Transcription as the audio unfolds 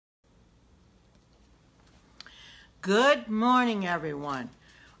Good morning, everyone.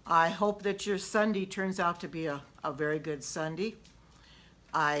 I hope that your Sunday turns out to be a very good Sunday.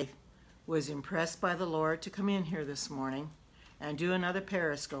 I was impressed by the Lord to come in here this morning and do another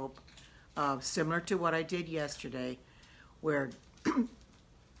Periscope, similar to what I did yesterday, where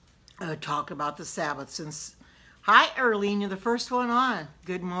I talked about the Sabbath. Hi, Erlene, you're the first one on.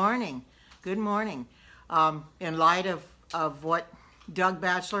 Good morning. Good morning. In light of what Doug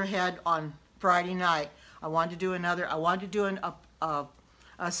Batchelor had on Friday night, I wanted to do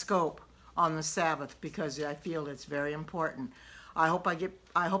a scope on the Sabbath because I feel it's very important. I hope I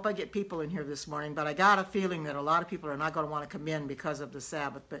get people in here this morning, but I got a feeling that a lot of people are not going to want to come in because of the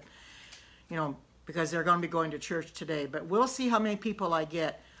Sabbath, but because they're going to be going to church today. But we'll see how many people I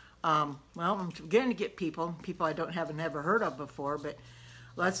get. Well, I'm beginning to get people I haven't ever heard of before, but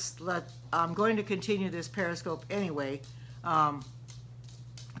I'm going to continue this Periscope anyway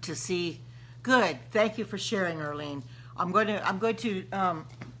to see. Good. Thank you for sharing, Erlene. I'm going to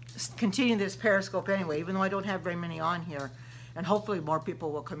continue this Periscope anyway, even though I don't have very many on here, and hopefully more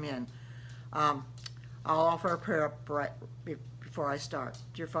people will come in. I'll offer a prayer up right before I start.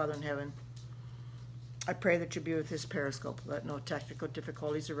 Dear Father in heaven, I pray that you be with this Periscope. Let no technical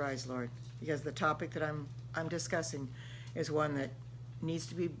difficulties arise, Lord, because the topic that I'm discussing is one that needs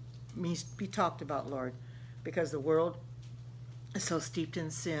to be talked about, Lord, because the world is so steeped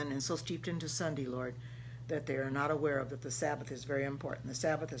in sin and so steeped into Sunday, Lord, that they are not aware of that the Sabbath is very important. The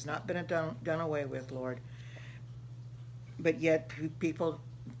Sabbath has not been done away with, Lord, but yet people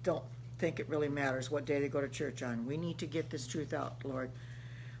don't think it really matters what day they go to church on. We need to get this truth out, Lord,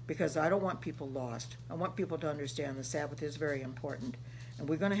 because I don't want people lost. I want people to understand the Sabbath is very important, and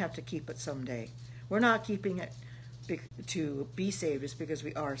we're going to have to keep it someday. We're not keeping it to be saved, it's because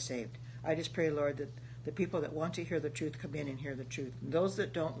we are saved. I just pray, Lord, that the people that want to hear the truth come in and hear the truth. And those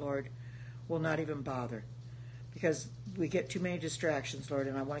that don't, Lord, will not even bother, because we get too many distractions, Lord,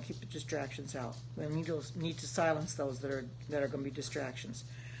 and I want to keep the distractions out. We need to silence those that are going to be distractions.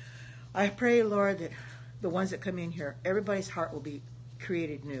 I pray, Lord, that the ones that come in here, everybody's heart will be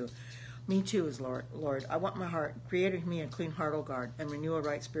created new. Me too, is Lord. I want my heart created in me a clean heart, O God, and renew a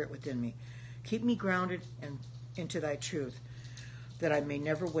right spirit within me. Keep me grounded and into thy truth, that I may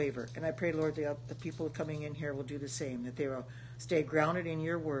never waver. And I pray, Lord, the people coming in here will do the same, that they will stay grounded in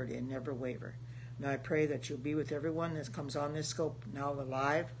your word and never waver. Now I pray that you'll be with everyone that comes on this scope, now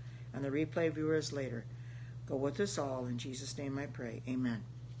live, and the replay viewers later. Go with us all. In Jesus' name I pray. Amen.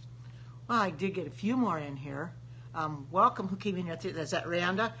 Well, I did get a few more in here. Welcome. Who came in here? Is that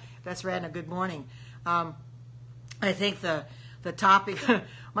Randa? That's Randa. Good morning. I think the topic,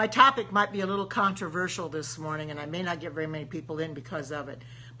 my topic might be a little controversial this morning, and I may not get very many people in because of it.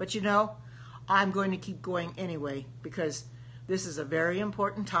 But I'm going to keep going anyway, because this is a very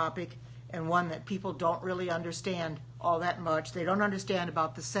important topic and one that people don't really understand all that much. They don't understand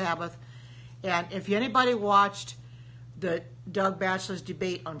about the Sabbath. And if anybody watched the Doug Batchelor's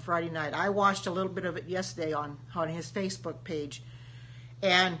debate on Friday night, I watched a little bit of it yesterday on his Facebook page.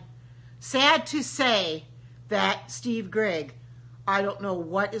 And sad to say that Steve Gregg, I don't know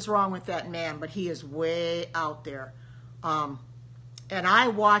what is wrong with that man, but he is way out there. And I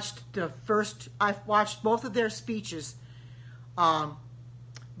watched I've watched both of their speeches,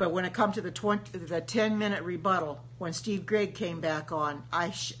 but when it comes to the 10-minute rebuttal, when Steve Gregg came back on, I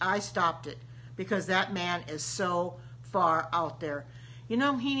stopped it, because that man is so far out there. He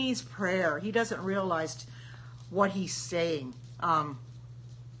needs prayer. He doesn't realize what he's saying.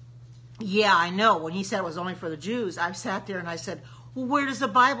 Yeah, I know. When he said it was only for the Jews, I sat there and I said, well, where does the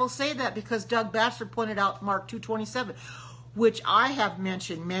Bible say that? Because Doug Batchelor pointed out Mark 2:27, which I have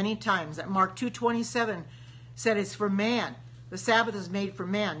mentioned many times, that Mark 2:27 said it's for man. The Sabbath is made for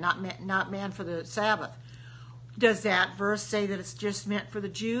man, not man for the Sabbath. Does that verse say that it's just meant for the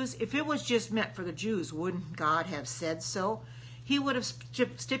Jews? If it was just meant for the Jews, wouldn't God have said so? He would have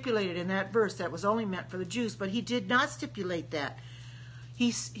stipulated in that verse that it was only meant for the Jews, but he did not stipulate that.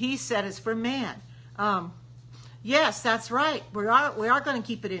 He said it's for man. Yes, that's right. We are going to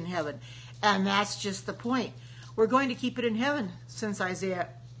keep it in heaven. And that's just the point. We're going to keep it in heaven, since Isaiah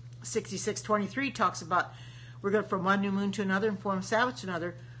 66:23 talks about, we're going from one new moon to another, and from Sabbath to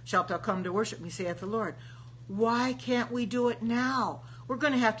another shalt thou come to worship me, saith the Lord. Why can't we do it now? We're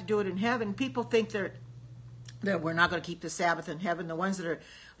going to have to do it in heaven. People think that we're not going to keep the Sabbath in heaven. The ones that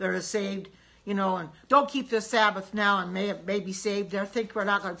are saved, and don't keep the Sabbath now and may be saved, they think we're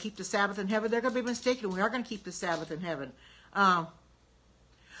not going to keep the Sabbath in heaven. They're going to be mistaken. We are going to keep the Sabbath in heaven.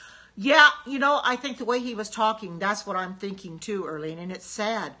 Yeah, I think the way he was talking, that's what I'm thinking too, Erlene, and it's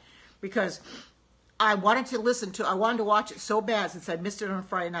sad, because I wanted to watch it so bad since I missed it on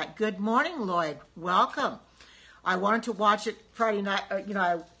Friday night. Good morning, Lloyd. Welcome. I wanted to watch it Friday night,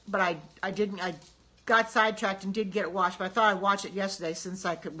 but I didn't. I got sidetracked and did get it watched, but I thought I'd watch it yesterday since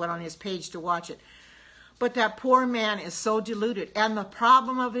I went on his page to watch it. But that poor man is so deluded. And the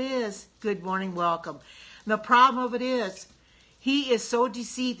problem of it is, good morning, welcome. The problem of it is, he is so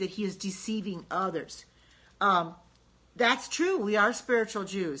deceived that he is deceiving others. That's true. We are spiritual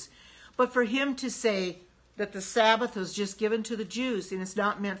Jews. But for him to say that the Sabbath was just given to the Jews and it's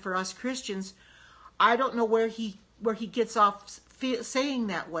not meant for us Christians, I don't know where he gets off saying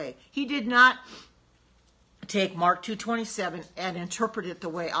that way. He did not take Mark 2:27 and interpret it the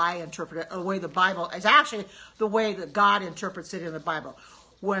way I interpret it, or the way the Bible is actually the way that God interprets it in the Bible.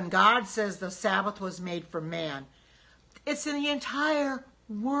 When God says the Sabbath was made for man, it's in the entire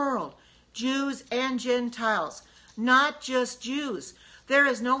world, Jews and Gentiles, not just Jews. There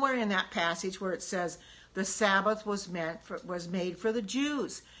is nowhere in that passage where it says the Sabbath was made for the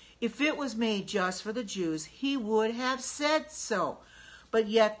Jews. If it was made just for the Jews, he would have said so. But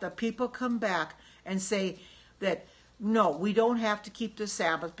yet the people come back and say that, no, we don't have to keep the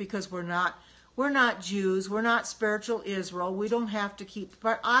Sabbath because we're not Jews, we're not spiritual Israel, we don't have to keep.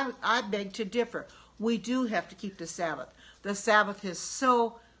 But I beg to differ. We do have to keep the Sabbath. The Sabbath is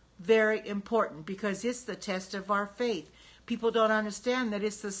so very important because it's the test of our faith. People don't understand that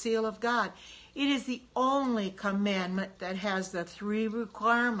it's the seal of God. It is the only commandment that has the 3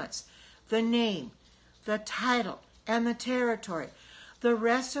 requirements: the name, the title, and the territory. The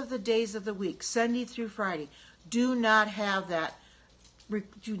rest of the days of the week, Sunday through Friday, do not have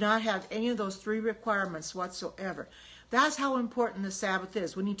any of those 3 requirements whatsoever. That's how important the Sabbath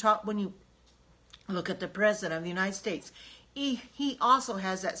is. When you look at the President of the United States, he also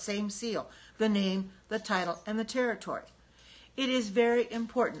has that same seal: the name, the title, and the territory. It is very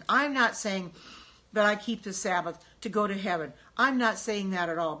important. I'm not saying that I keep the Sabbath to go to heaven. I'm not saying that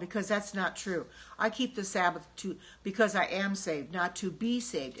at all, because that's not true. I keep the Sabbath because I am saved, not to be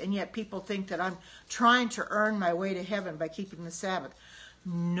saved. And yet people think that I'm trying to earn my way to heaven by keeping the Sabbath.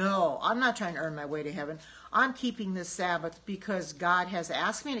 No, I'm not trying to earn my way to heaven. I'm keeping the Sabbath because God has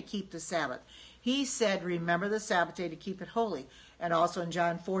asked me to keep the Sabbath. He said, remember the Sabbath day to keep it holy. And also in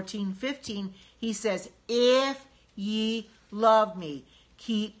John 14:15, he says, if ye love me,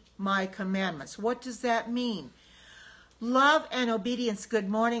 keep my commandments. What does that mean? Love and obedience. Good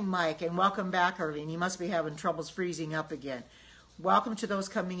morning, Mike, and welcome back, Arlene. You must be having troubles freezing up again. Welcome to those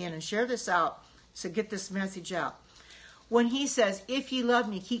coming in, and share this out, so get this message out. When he says, if ye love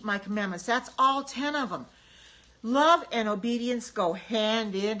me, keep my commandments, that's all 10 of them. Love and obedience go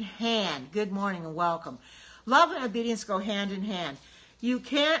hand in hand. Good morning and welcome. Love and obedience go hand in hand. You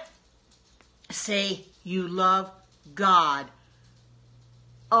can't say you love God.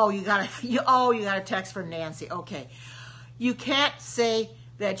 You got a text from Nancy. Okay. You can't say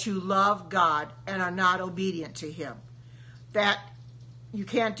that you love God and are not obedient to him. You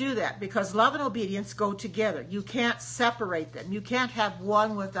can't do that, because love and obedience go together. You can't separate them. You can't have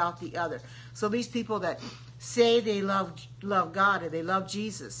one without the other. So these people that say they love God or they love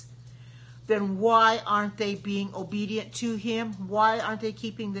Jesus, then why aren't they being obedient to him? Why aren't they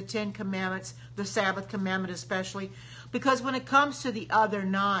keeping the 10 commandments, the Sabbath commandment especially? Because when it comes to the other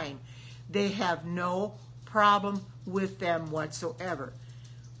 9, they have no problem with them whatsoever.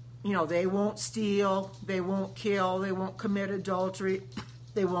 They won't steal, they won't kill, they won't commit adultery,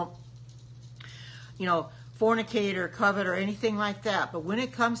 they won't, fornicate or covet or anything like that. But when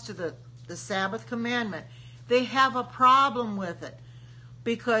it comes to the Sabbath commandment, they have a problem with it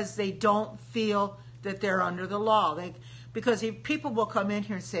because they don't feel that they're under the law. Because people will come in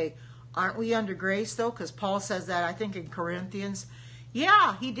here and say, aren't we under grace though? Because Paul says that, I think, in Corinthians.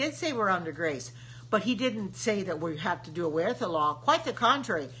 Yeah, he did say we're under grace. But he didn't say that we have to do away with the law. Quite the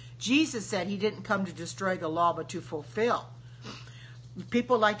contrary. Jesus said he didn't come to destroy the law, but to fulfill.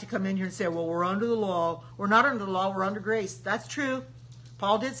 People like to come in here and say, well, we're under the law. We're not under the law, we're under grace. That's true.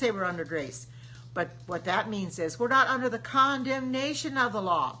 Paul did say we're under grace. But what that means is we're not under the condemnation of the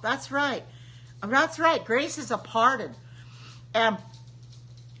law. That's right. That's right. Grace is a pardon. And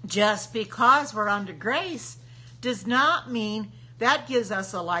just because we're under grace does not mean that gives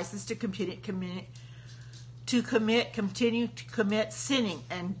us a license to continue to commit sinning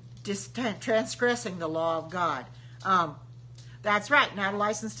and transgressing the law of God. That's right, not a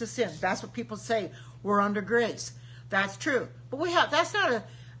license to sin. That's what people say. We're under grace. That's true, but that's not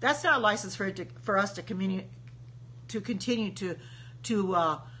a license for us to continue to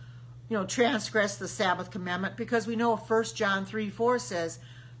transgress the Sabbath commandment, because we know 1 John 3:4 says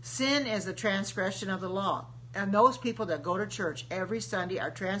sin is a transgression of the law. And those people that go to church every Sunday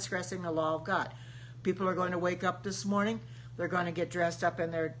are transgressing the law of God. People are going to wake up this morning, they're going to get dressed up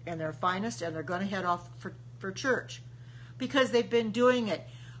in their finest, and they're going to head off for church because they've been doing it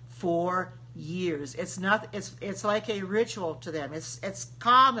for years. It's not. It's like a ritual to them. It's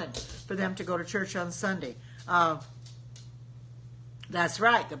common for them to go to church on Sunday. That's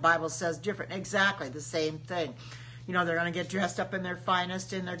right. The Bible says different. Exactly the same thing. You know, they're going to get dressed up in their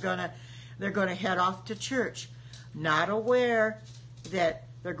finest and they're going to head off to church, not aware that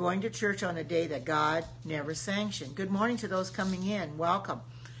they're going to church on a day that God never sanctioned. Good morning to those coming in. Welcome.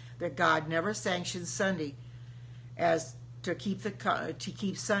 That God never sanctioned Sunday as to keep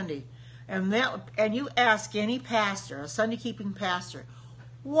Sunday. And you ask any pastor, a Sunday keeping pastor,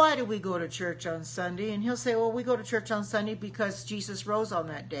 why do we go to church on Sunday? And he'll say, well, we go to church on Sunday because Jesus rose on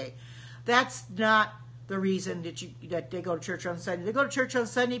that day. That's not the reason that they go to church on Sunday. They go to church on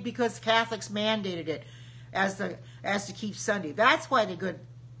Sunday because Catholics mandated it as to keep Sunday. That's why they go.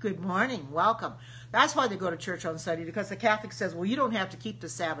 Good morning, welcome. That's why they go to church on Sunday, because the Catholic says, well, you don't have to keep the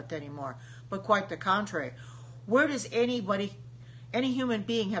Sabbath anymore. But quite the contrary. Where does any human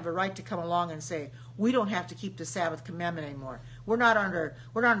being have a right to come along and say, we don't have to keep the Sabbath commandment anymore? We're not under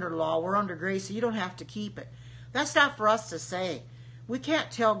law, we're under grace, so you don't have to keep it. That's not for us to say. We can't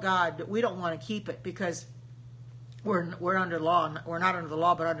tell God that we don't want to keep it because we're under law. We're not under the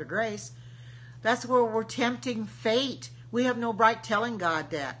law, but under grace. That's where we're tempting fate. We have no right telling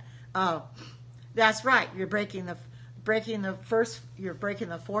God that. That's right. You're breaking the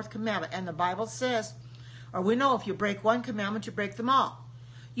fourth commandment, and the Bible says, or we know if you break one commandment, you break them all.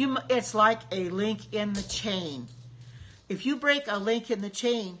 It's like a link in the chain. If you break a link in the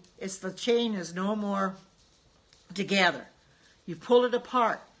chain, the chain is no more together. You've pulled it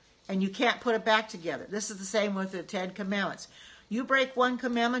apart, and you can't put it back together. This is the same with the 10 Commandments. You break one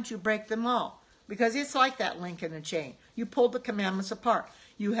commandment, you break them all, because it's like that link in the chain. You pulled the commandments apart.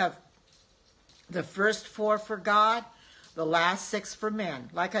 You have the first 4 for God, the last 6 for men.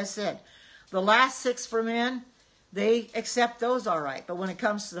 Like I said, the last 6 for men, they accept those all right. But when it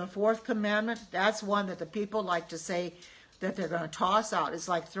comes to the 4th commandment, that's one that the people like to say that they're going to toss out. It's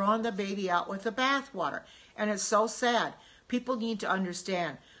like throwing the baby out with the bathwater. And it's so sad. People need to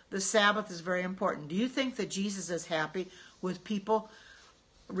understand the Sabbath is very important. Do you think that Jesus is happy with people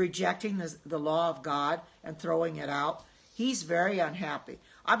rejecting the law of God and throwing it out? He's very unhappy.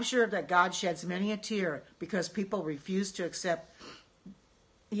 I'm sure that God sheds many a tear because people refuse to accept.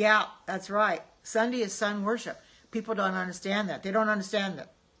 Yeah, that's right. Sunday is sun worship. People don't understand that. They don't understand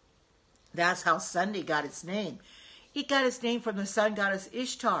that. That's how Sunday got its name. It got its name from the sun goddess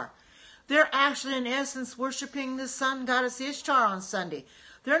Ishtar. They're actually, in essence, worshiping the sun goddess Ishtar on Sunday.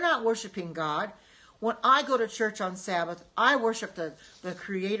 They're not worshiping God. When I go to church on Sabbath, I worship the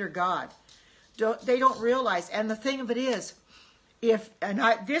Creator God. They don't realize. And the thing of it is,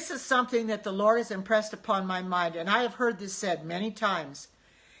 this is something that the Lord has impressed upon my mind, and I have heard this said many times,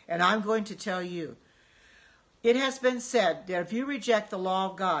 and I'm going to tell you. It has been said that if you reject the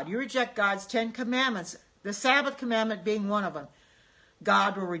law of God, you reject God's 10 commandments, the Sabbath commandment being one of them,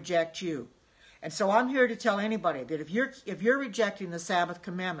 God will reject you. And so I'm here to tell anybody that if you're rejecting the Sabbath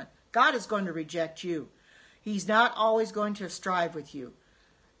commandment, God is going to reject you. He's not always going to strive with you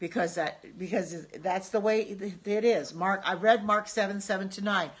because that's the way it is. I read Mark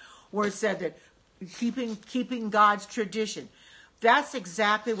 7:7-9, where it said that keeping God's tradition. That's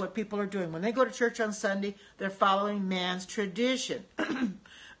exactly what people are doing. When they go to church on Sunday, they're following man's tradition.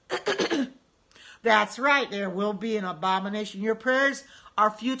 That's right. There will be an abomination. Your prayers are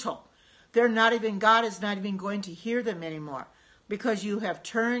futile. God is not even going to hear them anymore because you have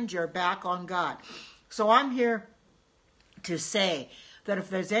turned your back on God. So I'm here to say that if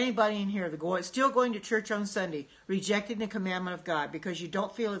there's anybody in here still going to church on Sunday, rejecting the commandment of God because you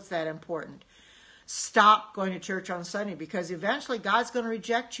don't feel it's that important, stop going to church on Sunday because eventually God's going to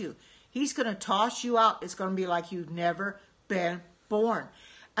reject you. He's going to toss you out. It's going to be like you've never been born.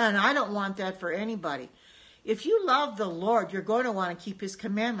 And I don't want that for anybody. If you love the Lord, you're going to want to keep His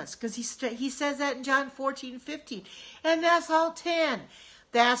commandments because He says that in John 14:15. And that's all 10.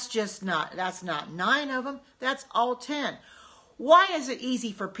 That's not 9 of them. That's all 10. Why is it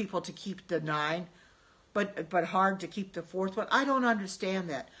easy for people to keep the 9, but hard to keep the 4th one? I don't understand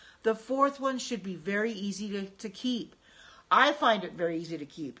that. The 4th one should be very easy to keep. I find it very easy to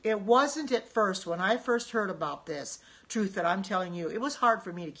keep. It wasn't at first, when I first heard about this truth that I'm telling you, it was hard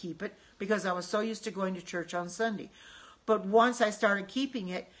for me to keep it because I was so used to going to church on Sunday. But once I started keeping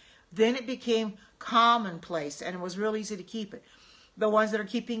it, then it became commonplace and it was real easy to keep it. The ones that are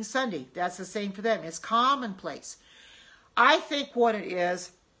keeping Sunday, that's the same for them. It's commonplace. I think what it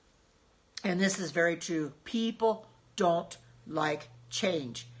is, and this is very true, people don't like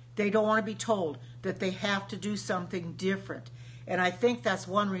change. They don't want to be told that they have to do something different. And I think that's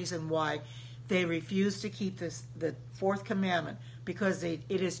one reason why They refuse to keep the fourth commandment because it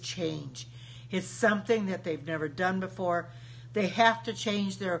is change. It's something that they've never done before. They have to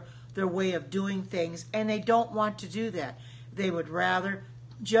change their way of doing things, and they don't want to do that. They would rather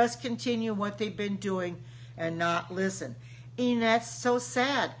just continue what they've been doing and not listen. And that's so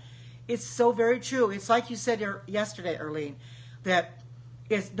sad. It's so very true. It's like you said yesterday, Erlene, that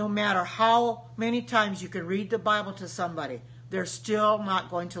it's no matter how many times you can read the Bible to somebody, they're still not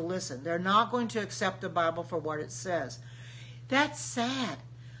going to listen. They're not going to accept the Bible for what it says. That's sad.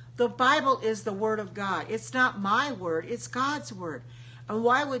 The Bible is the Word of God. It's not my word. It's God's word. And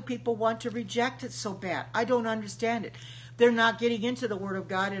why would people want to reject it so bad? I don't understand it. They're not getting into the Word of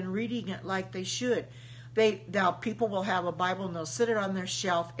God and reading it like they should. Now, people will have a Bible and they'll sit it on their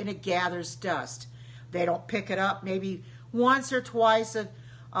shelf and it gathers dust. They don't pick it up maybe once or twice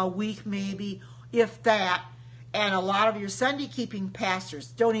a week, maybe, if that. And a lot of your Sunday keeping pastors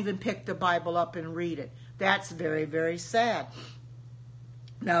don't even pick the Bible up and read it. That's very, very sad.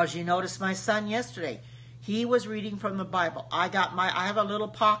 Now, as you noticed, my son yesterday, he was reading from the Bible. I have a little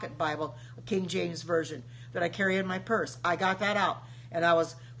pocket Bible, a King James version, that I carry in my purse. I got that out, and I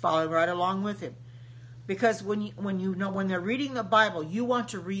was following right along with him. Because when they're reading the Bible, you want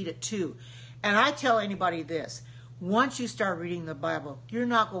to read it too. And I tell anybody this: once you start reading the Bible, you're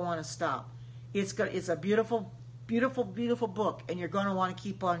not going to want to stop. It's a beautiful, beautiful, beautiful book, and you're going to want to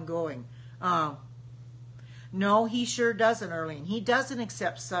keep on going. No, he sure doesn't, Erlene. He doesn't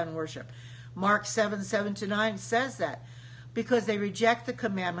accept sun worship. Mark 7:7-9 says that, because they reject the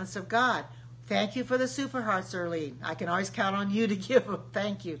commandments of God. Thank you for the super hearts, Erlene. I can always count on you to give them.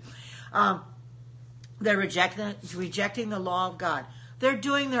 Thank you. They're rejecting the law of God. They're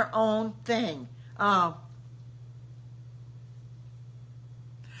doing their own thing.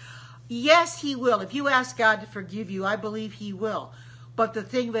 Yes, he will. If you ask God to forgive you, I believe he will. But the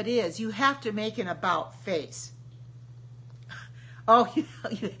thing of it is, you have to make an about face. Okay.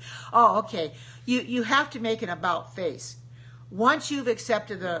 You have to make an about face. Once you've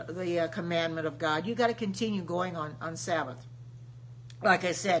accepted the commandment of God, you got to continue going on Sabbath. Like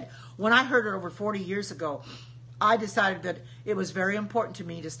I said, when I heard it over 40 years ago, I decided that it was very important to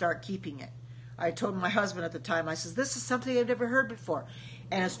me to start keeping it. I told my husband at the time, I said, this is something I've never heard before.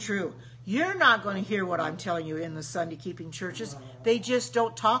 And it's true. You're not going to hear what I'm telling you in the Sunday keeping churches. They just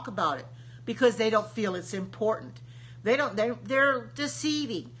don't talk about it because they don't feel it's important. They're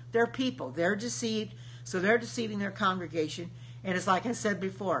deceiving their people. They're deceived, so they're deceiving their congregation. And it's like I said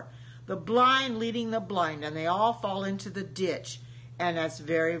before, the blind leading the blind, and they all fall into the ditch. And that's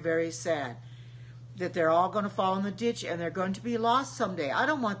very, very sad that they're all going to fall in the ditch and they're going to be lost someday. I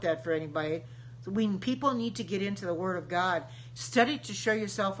don't want that for anybody. When people need to get into the Word of God, study to show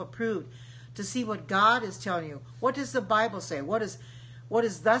yourself approved, to see what God is telling you. What does the Bible say? What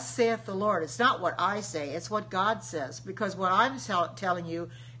is thus saith the Lord? It's not what I say, it's what God says. Because what I'm telling you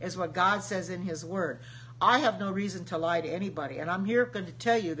is what God says in His Word. I have no reason to lie to anybody. And I'm here going to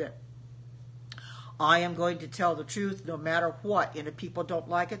tell you that I am going to tell the truth no matter what. And if people don't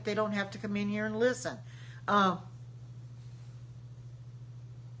like it, they don't have to come in here and listen.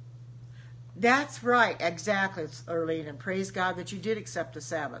 That's right, exactly, Erlene, and praise God that you did accept the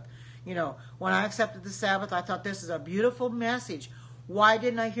Sabbath. You know, when I accepted the Sabbath, I thought this is a beautiful message. Why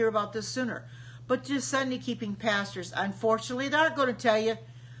didn't I hear about this sooner? But just Sunday-keeping pastors, unfortunately, they aren't going to tell you.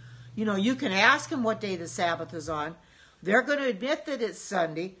 You know, you can ask them what day the Sabbath is on. They're going to admit that it's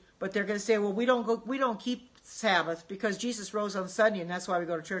Sunday, but they're going to say, well, we don't keep Sabbath because Jesus rose on Sunday, and that's why we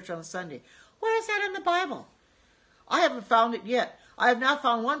go to church on Sunday. Where is that in the Bible? I haven't found it yet. I have not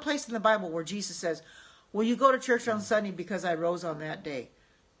found one place in the Bible where Jesus says, well, you go to church on Sunday because I rose on that day.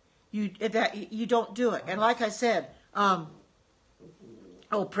 You don't do it. And like I said,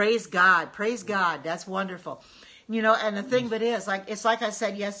 praise God, that's wonderful. You know, and the thing of it is, it's like I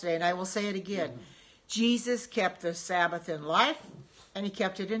said yesterday, and I will say it again, Jesus kept the Sabbath in life, and He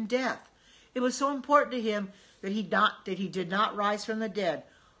kept it in death. It was so important to Him that He did not rise from the dead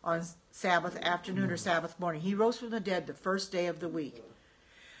on Sabbath afternoon or Sabbath morning. He rose from the dead the first day of the week.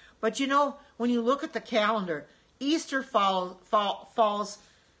 But you know, when you look at the calendar, Easter falls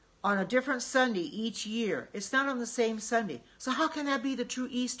on a different Sunday each year. It's not on the same Sunday. So how can that be the true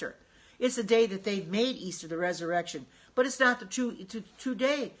Easter? It's the day that they've made Easter, the resurrection. But it's not the true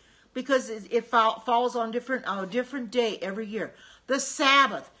day because it falls on a different day every year. The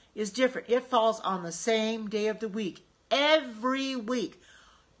Sabbath is different. It falls on the same day of the week, every week.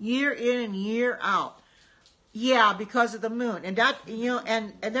 Year in and year out. Yeah, because of the moon. And that, you know,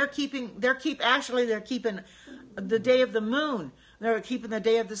 and they're keeping the day of the moon. They're keeping the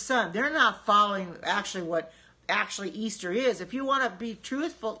day of the sun. They're not following actually what actually Easter is. If you want to be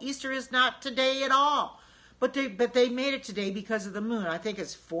truthful, Easter is not today at all. But they made it today because of the moon. I think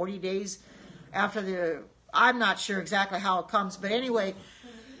it's 40 days after the... I'm not sure exactly how it comes. But anyway,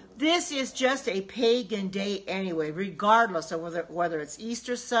 this is just a pagan day anyway, regardless of whether it's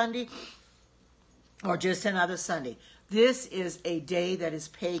Easter Sunday or just another Sunday. This is a day that is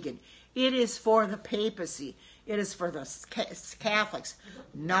pagan. It is for the papacy. It is for the Catholics,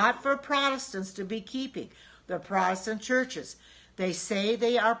 not for Protestants to be keeping. The Protestant churches, they say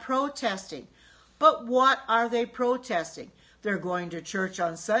they are protesting. But what are they protesting? They're going to church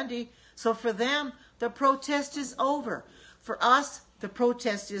on Sunday. So for them, the protest is over. For us, the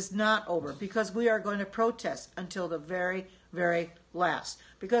protest is not over, because we are going to protest until the very, very last.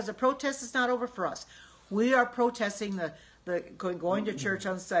 Because the protest is not over for us. We are protesting the going to church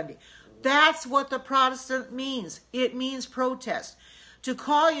on Sunday. That's what the Protestant means. It means protest. To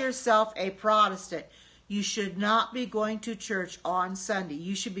call yourself a Protestant, you should not be going to church on Sunday.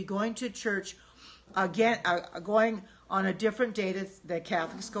 You should be going to church again, going on a different day that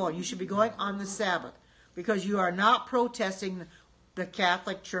Catholics go on. You should be going on the Sabbath, because you are not protesting the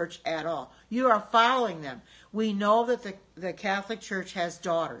Catholic Church at all. You are following them. We know that the Catholic Church has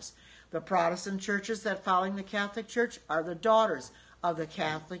daughters. The Protestant churches that following the Catholic Church are the daughters of the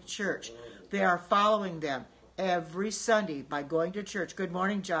Catholic Church. They are following them every Sunday by going to church. Good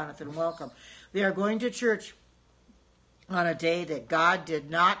morning, Jonathan. Welcome. They are going to church on a day that God did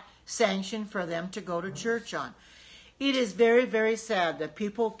not sanction for them to go to church on. It is very, very sad that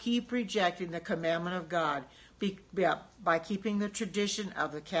people keep rejecting the commandment of God by keeping the tradition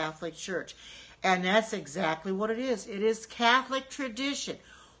of the Catholic Church. And that's exactly what it is. It is Catholic tradition.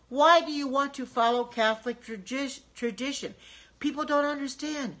 Why do you want to follow Catholic tradition? People don't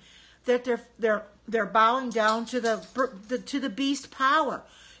understand that they're bowing down to the beast power.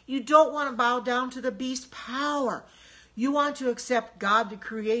 You don't want to bow down to the beast power. You want to accept God the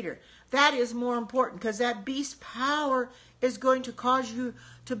Creator. That is more important, because that beast power is going to cause you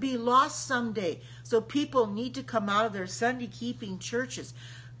to be lost someday. So people need to come out of their Sunday keeping churches.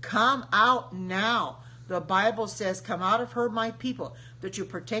 Come out now. The Bible says, come out of her, my people, that you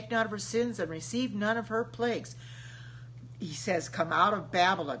partake not of her sins and receive none of her plagues. He says, come out of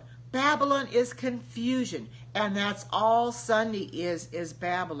Babylon. Babylon is confusion, and that's all Sunday is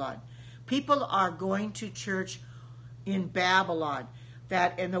Babylon. People are going to church in Babylon,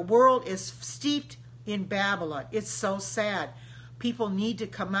 and the world is steeped in Babylon. It's so sad. People need to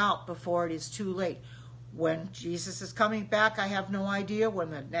come out before it is too late. When Jesus is coming back, I have no idea. When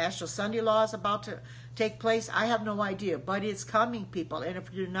the National Sunday Law is about to take place, I have no idea. But it's coming, people. And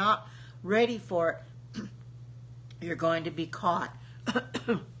if you're not ready for it, you're going to be caught.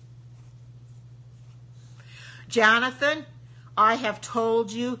 Jonathan, I have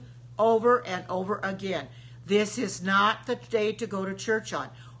told you over and over again, this is not the day to go to church on.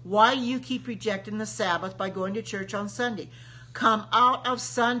 Why do you keep rejecting the Sabbath by going to church on Sunday? Come out of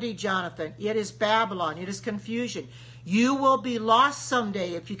Sunday, Jonathan. It is Babylon. It is confusion. You will be lost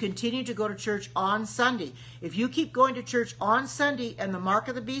someday if you continue to go to church on Sunday. If you keep going to church on Sunday and the mark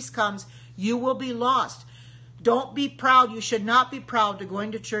of the beast comes, you will be lost. Don't be proud. You should not be proud to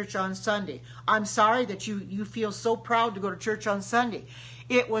going to church on Sunday. I'm sorry that you feel so proud to go to church on Sunday.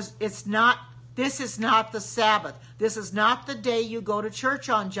 This is not the Sabbath. This is not the day you go to church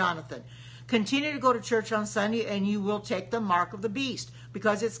on, Jonathan. Continue to go to church on Sunday and you will take the mark of the beast,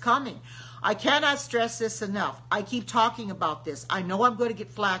 because it's coming. I cannot stress this enough. I keep talking about this. I know I'm going to get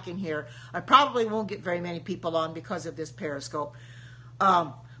flack in here. I probably won't get very many people on because of this Periscope. But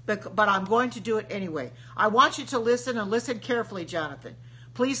I'm going to do it anyway. I want you to listen, and listen carefully, Jonathan.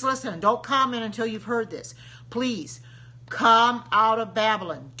 Please listen, and don't comment until you've heard this. Please, come out of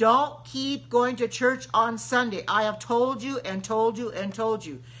Babylon. Don't keep going to church on Sunday. I have told you and told you and told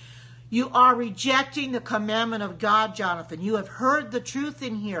you. You are rejecting the commandment of God, Jonathan. You have heard the truth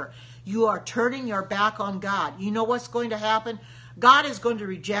in here. You are turning your back on God. You know what's going to happen? God is going to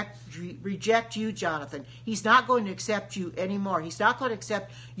reject you, Jonathan. He's not going to accept you anymore. He's not going to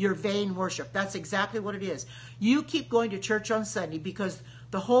accept your vain worship. That's exactly what it is. You keep going to church on Sunday because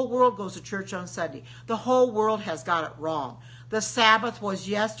the whole world goes to church on Sunday. The whole world has got it wrong. The Sabbath was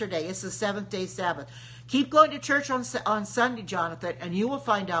yesterday. It's the seventh-day Sabbath. Keep going to church on Sunday, Jonathan, and you will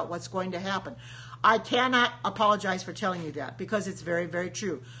find out what's going to happen. I cannot apologize for telling you that, because it's very, very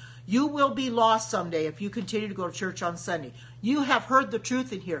true. You will be lost someday if you continue to go to church on Sunday. You have heard the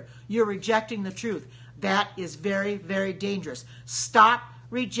truth in here. You're rejecting the truth. That is very, very dangerous. Stop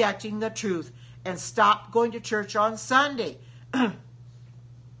rejecting the truth and stop going to church on Sunday.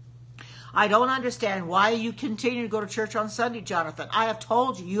 I don't understand why you continue to go to church on Sunday, Jonathan. I have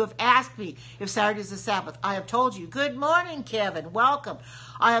told you. You have asked me if Saturday is the Sabbath. I have told you. Good morning, Kevin. Welcome.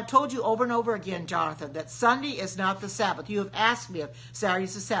 I have told you over and over again, Jonathan, that Sunday is not the Sabbath. You have asked me if Saturday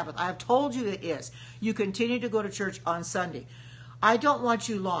is the Sabbath. I have told you it is. You continue to go to church on Sunday. I don't want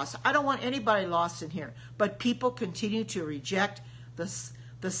you lost. I don't want anybody lost in here. But people continue to reject the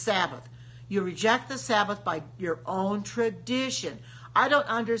Sabbath. You reject the Sabbath by your own tradition. I don't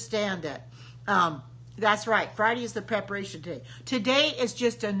understand that. That's right. Friday is the preparation day. Today is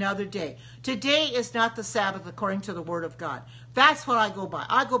just another day. Today is not the Sabbath according to the Word of God. That's what I go by.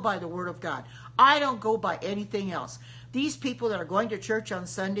 I go by the Word of God. I don't go by anything else. These people that are going to church on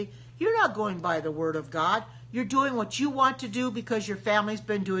Sunday, you're not going by the Word of God. You're doing what you want to do because your family's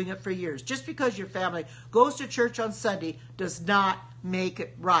been doing it for years. Just because your family goes to church on Sunday does not make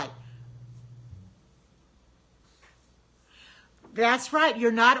it right. That's right.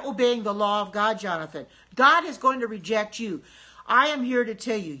 You're not obeying the law of God, Jonathan. God is going to reject you. I am here to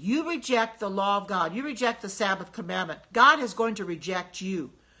tell you, you reject the law of God. You reject the Sabbath commandment. God is going to reject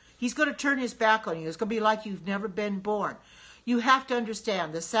you. He's going to turn his back on you. It's going to be like you've never been born. You have to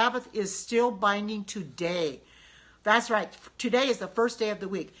understand, the Sabbath is still binding today. That's right. Today is the first day of the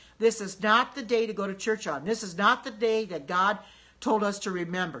week. This is not the day to go to church on. This is not the day that God told us to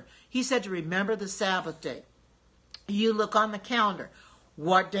remember. He said to remember the Sabbath day. You look on the calendar.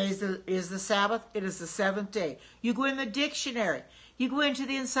 What day is the Sabbath? It is the seventh day. You go in the dictionary. You go into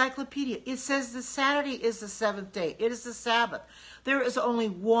the encyclopedia. It says the Saturday is the seventh day. It is the Sabbath. There is only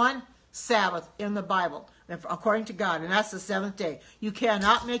one Sabbath in the Bible, according to God, and that's the seventh day. You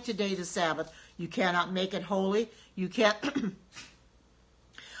cannot make today the Sabbath. You cannot make it holy. You can't...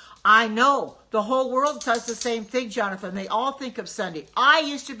 I know the whole world does the same thing, Jonathan. They all think of Sunday. I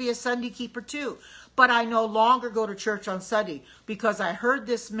used to be a Sunday keeper too. But I no longer go to church on Sunday because I heard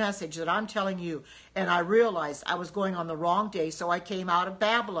this message that I'm telling you, and I realized I was going on the wrong day, so I came out of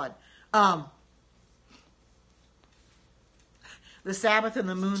Babylon. The Sabbath and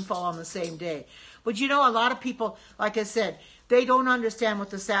the moon fall on the same day. But you know, a lot of people, like I said, they don't understand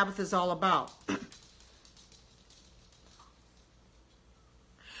what the Sabbath is all about.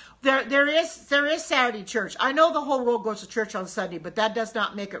 There is Saturday church. I know the whole world goes to church on Sunday, but that does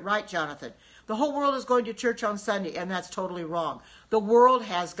not make it right, Jonathan. The whole world is going to church on Sunday, and that's totally wrong. The world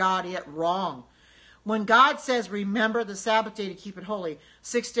has got it wrong. When God says, remember the Sabbath day to keep it holy,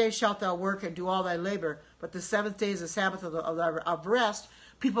 6 days shalt thou work and do all thy labor, but the seventh day is the Sabbath of rest,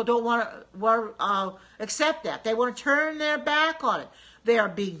 people don't want to accept that. They want to turn their back on it. They are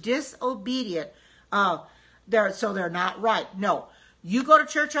being disobedient, so they're not right. No. You go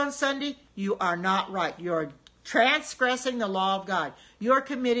to church on Sunday, you are not right. You're transgressing the law of God. You're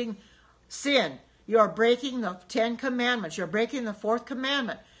committing sin. You're breaking the 10 commandments. You're breaking the 4th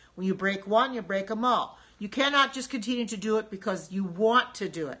commandment. When you break one, you break them all. You cannot just continue to do it because you want to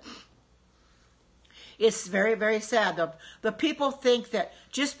do it. It's very, very sad. The people think that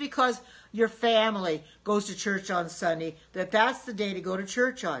just because your family goes to church on Sunday, that's the day to go to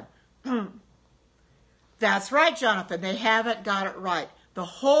church on. That's right, Jonathan. They haven't got it right. The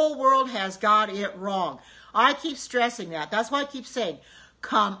whole world has got it wrong. I keep stressing that. That's why I keep saying,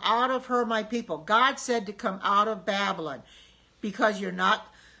 come out of her, my people. God said to come out of Babylon because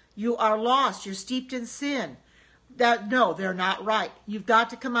you are lost. You're steeped in sin. No, they're not right. You've got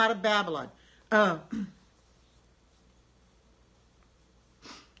to come out of Babylon.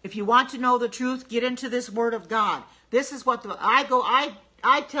 If you want to know the truth, get into this Word of God. This is what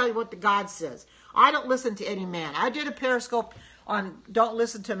I tell you what the God says. I don't listen to any man. I did a Periscope on don't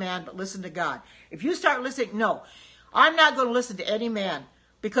listen to man, but listen to God. If you start listening, no, I'm not going to listen to any man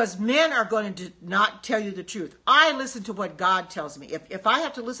because men are going to not tell you the truth. I listen to what God tells me. If I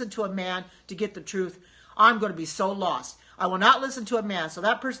have to listen to a man to get the truth, I'm going to be so lost. I will not listen to a man. So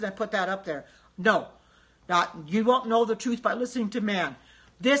that person that put that up there, no, you won't know the truth by listening to man.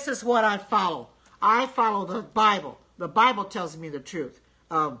 This is what I follow. I follow the Bible. The Bible tells me the truth.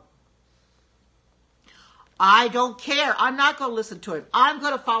 I don't care. I'm not going to listen to him. I'm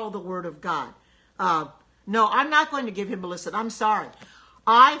going to follow the Word of God. No, I'm not going to give him a listen. I'm sorry.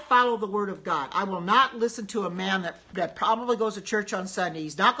 I follow the Word of God. I will not listen to a man that probably goes to church on Sunday.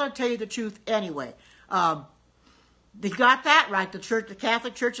 He's not going to tell you the truth anyway. They got that right. The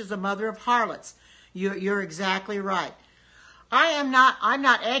Catholic Church is the mother of harlots. You're exactly right. I'm not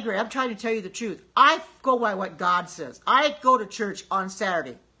angry. I'm trying to tell you the truth. I go by what God says. I go to church on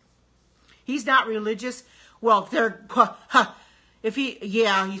Saturday. He's not religious. Well,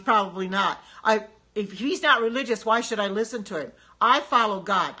 he's probably not. If he's not religious, why should I listen to him? I follow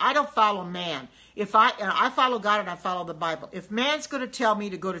God. I don't follow man. I follow God and I follow the Bible. If man's going to tell me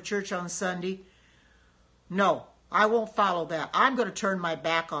to go to church on Sunday, no, I won't follow that. I'm going to turn my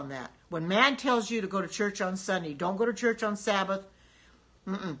back on that. When man tells you to go to church on Sunday, don't go to church on Sabbath,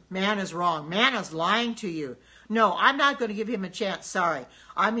 man is wrong. Man is lying to you. No, I'm not going to give him a chance. Sorry.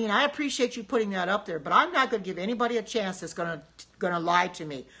 I mean, I appreciate you putting that up there, but I'm not going to give anybody a chance that's going to lie to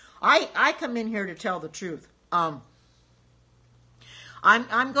me. I come in here to tell the truth. I'm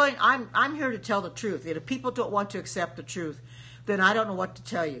here to tell the truth. And if people don't want to accept the truth, then I don't know what to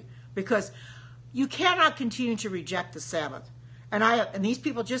tell you, because you cannot continue to reject the Sabbath. And these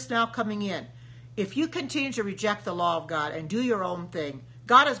people just now coming in, if you continue to reject the law of God and do your own thing,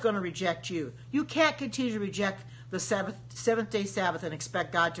 God is going to reject you. You can't continue to reject the seventh-day Sabbath and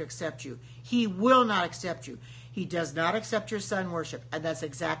expect God to accept you. He will not accept you. He does not accept your sun worship. And that's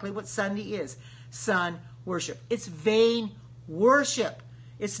exactly what Sunday is. Sun worship. It's vain worship.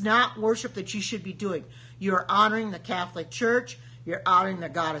 It's not worship that you should be doing. You're honoring the Catholic Church. You're honoring the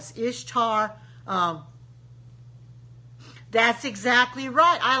goddess Ishtar. That's exactly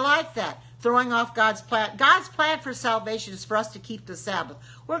right. I like that. Throwing off God's plan. God's plan for salvation is for us to keep the Sabbath.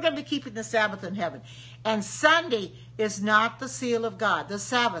 We're going to be keeping the Sabbath in heaven. And Sunday is not the seal of God. The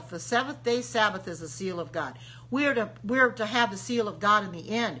Sabbath, the seventh-day Sabbath, is the seal of God. We're to have the seal of God in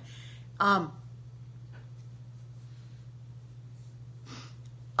the end.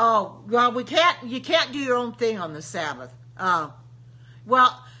 Well, you can't do your own thing on the Sabbath.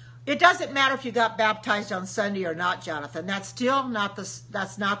 Well, it doesn't matter if you got baptized on Sunday or not, Jonathan. That's still not the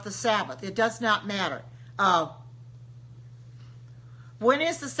Sabbath. It does not matter. When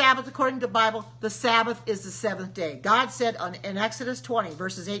is the Sabbath according to the Bible? The Sabbath is the seventh day. God said in Exodus 20,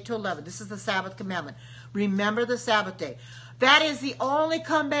 verses 8 to 11, this is the Sabbath commandment. Remember the Sabbath day. That is the only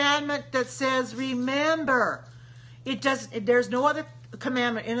commandment that says remember. There's no other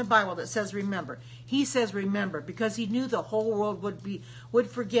commandment in the Bible that says remember. He says remember because he knew the whole world would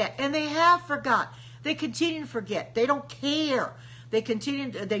forget. And they have forgot. They continue to forget. They don't care. They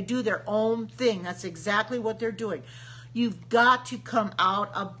do their own thing. That's exactly what they're doing. You've got to come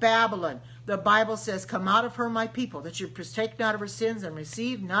out of Babylon. The Bible says, come out of her, my people, that you're taken out of her sins and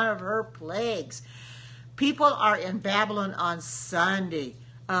receive none of her plagues. People are in Babylon on Sunday.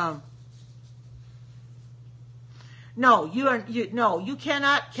 No, you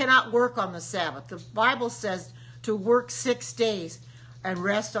cannot work on the Sabbath. The Bible says to work 6 days and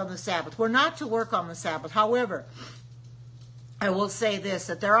rest on the Sabbath. We're not to work on the Sabbath. However, I will say this,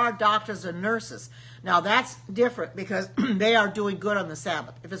 that there are doctors and nurses. Now that's different because they are doing good on the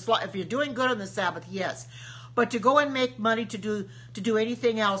Sabbath. If you're doing good on the Sabbath, yes. But to go and make money to do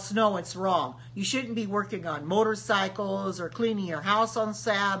anything else, no, it's wrong. You shouldn't be working on motorcycles or cleaning your house on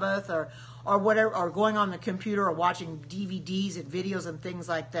Sabbath or whatever, or going on the computer or watching DVDs and videos and things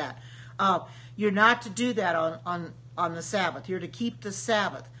like that. You're not to do that on the Sabbath. You're to keep the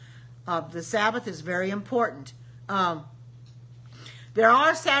Sabbath. The Sabbath is very important. There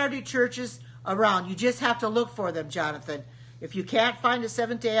are Saturday churches around. You just have to look for them, Jonathan. If you can't find a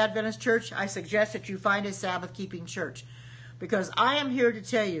Seventh-day Adventist church, I suggest that you find a Sabbath-keeping church. Because I am here to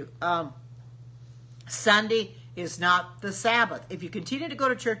tell you, Sunday is not the Sabbath. If you continue to go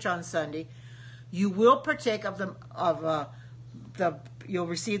to church on Sunday, you will partake you'll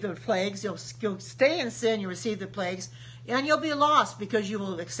receive the plagues. You'll stay in sin. You'll receive the plagues, and you'll be lost because you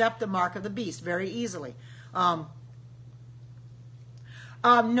will accept the mark of the beast very easily.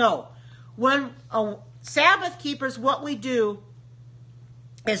 No, when Sabbath keepers, what we do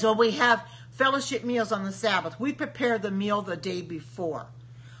is when we have fellowship meals on the Sabbath, we prepare the meal the day before.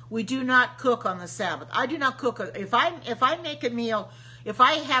 We do not cook on the Sabbath. I do not cook. If I make a meal, if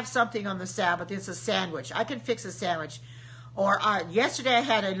I have something on the Sabbath, it's a sandwich. I can fix a sandwich. Or yesterday I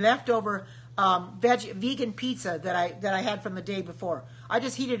had a leftover vegan pizza that I had from the day before. I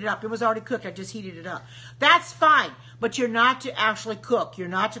just heated it up. It was already cooked. I just heated it up. That's fine. But you're not to actually cook. You're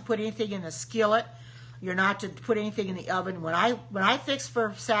not to put anything in the skillet. You're not to put anything in the oven. When I fix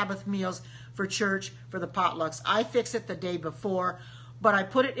for Sabbath meals for church, for the potlucks, I fix it the day before. But I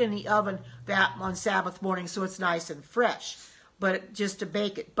put it in the oven on Sabbath morning so it's nice and fresh. But just to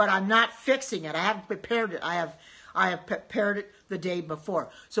bake it. But I'm not fixing it. I haven't prepared it. I have prepared it the day before.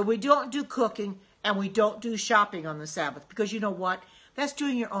 So we don't do cooking and we don't do shopping on the Sabbath. Because you know what? That's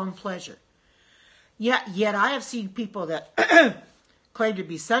doing your own pleasure. Yet I have seen people that claim to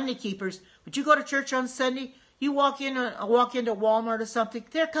be Sunday keepers, but you go to church on Sunday, you walk into Walmart or something,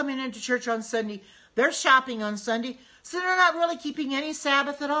 they're coming into church on Sunday, they're shopping on Sunday, so they're not really keeping any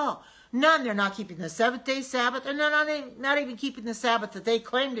Sabbath at all. None. They're not keeping the seventh-day Sabbath, and they're not even keeping the Sabbath that they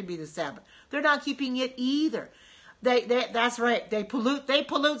claim to be the Sabbath. They're not keeping it either. That's right. They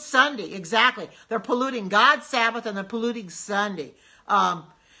pollute Sunday. Exactly. They're polluting God's Sabbath and they're polluting Sunday.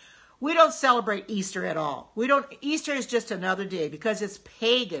 We don't celebrate Easter at all. Easter is just another day because it's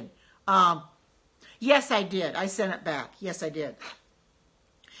pagan. Yes, I did. I sent it back. Yes, I did.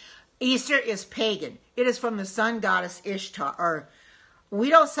 Easter is pagan. It is from the sun goddess Ishtar. We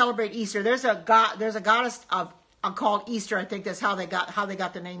don't celebrate Easter. There's a goddess called Easter. I think that's how they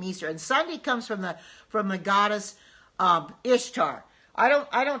got the name Easter. And Sunday comes from the goddess Ishtar. I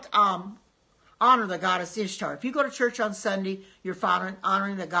don't honor the goddess Ishtar. If you go to church on Sunday, you're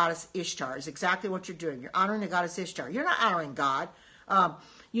honoring the goddess Ishtar. Is exactly what you're doing. You're honoring the goddess Ishtar. You're not honoring God.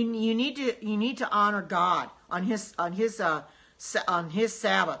 You need to honor God on his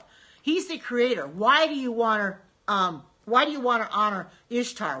Sabbath. He's the creator. Why do you want to honor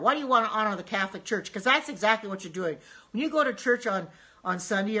Ishtar? Why do you want to honor the Catholic Church? Because that's exactly what you're doing. When you go to church on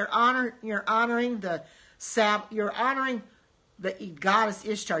Sunday, you're honoring the Sabbath. You're honoring the goddess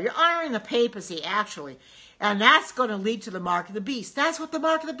Ishtar. You're honoring the papacy, actually. And that's going to lead to the mark of the beast. That's what the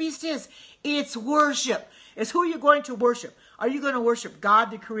mark of the beast is. It's worship. It's who you're going to worship. Are you going to worship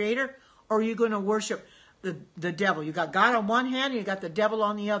God, the creator, or are you going to worship the devil? You got God on one hand and you got the devil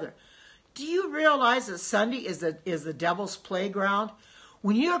on the other. Do you realize that Sunday is the devil's playground?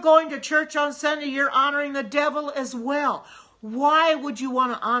 When you're going to church on Sunday, you're honoring the devil as well. Why would you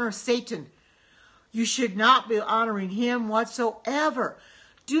want to honor Satan? You should not be honoring him whatsoever.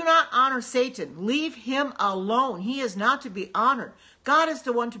 Do not honor Satan. Leave him alone. He is not to be honored. God is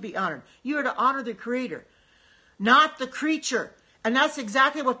the one to be honored. You are to honor the creator, not the creature. And that's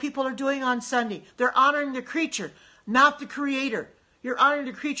exactly what people are doing on Sunday. They're honoring the creature, not the creator. You're honoring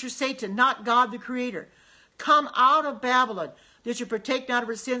the creature Satan, not God the creator. Come out of Babylon, that you partake not of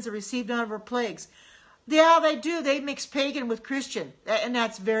her sins and receive not of her plagues. Yeah, they do. They mix pagan with Christian. And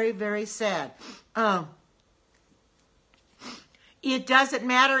that's very, very sad. It doesn't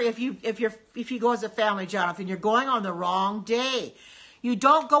matter if you go as a family, Jonathan. You're going on the wrong day. You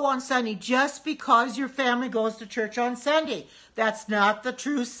don't go on Sunday just because your family goes to church on Sunday. That's not the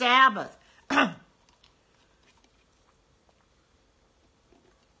true Sabbath.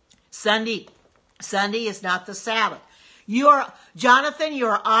 Sunday is not the Sabbath. Jonathan, you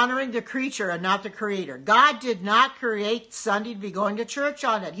are honoring the creature and not the creator. God did not create Sunday to be going to church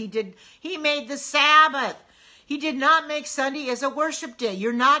on it. He made the Sabbath. He did not make Sunday as a worship day.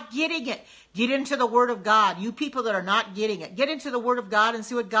 You're not getting it. Get into the Word of God. You people that are not getting it, get into the Word of God and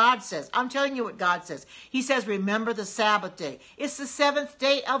see what God says. I'm telling you what God says. He says, remember the Sabbath day. It's the seventh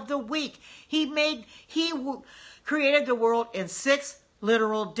day of the week. He created the world in 6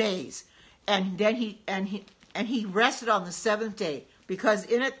 literal days. And then he rested on the seventh day, because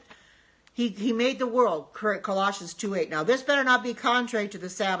in it he made the world. Colossians 2:8. Now this better not be contrary to the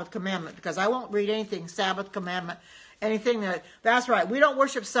Sabbath commandment, because I won't read anything Sabbath commandment, anything that's right. We don't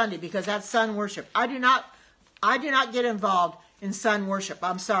worship Sunday because that's sun worship. I do not get involved in sun worship.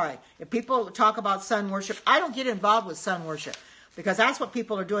 I'm sorry. If people talk about sun worship, I don't get involved with sun worship. Because that's what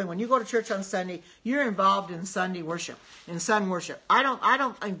people are doing. When you go to church on Sunday, you're involved in Sunday worship, in sun worship. I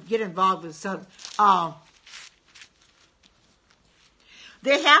don't get involved with sun.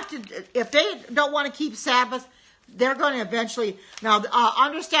 They have to, if they don't want to keep Sabbath, they're going to eventually. Now,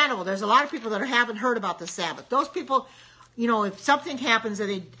 understandable. There's a lot of people that haven't heard about the Sabbath. Those people, if something happens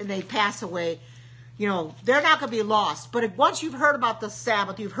and they pass away, they're not going to be lost. But once you've heard about the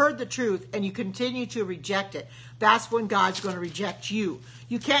Sabbath, you've heard the truth, and you continue to reject it, that's when God's going to reject you.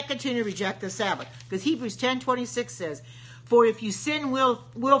 You can't continue to reject the Sabbath. Because Hebrews 10:26 says, for if you sin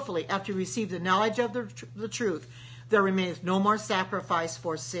willfully after you receive the knowledge of the truth, there remains no more sacrifice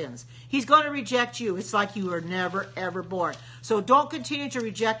for sins. He's going to reject you. It's like you were never, ever born. So don't continue to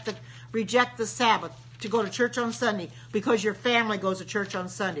reject the Sabbath to go to church on Sunday because your family goes to church on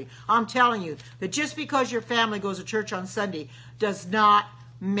Sunday. I'm telling you that just because your family goes to church on Sunday does not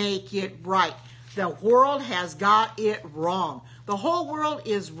make it right. The world has got it wrong. The whole world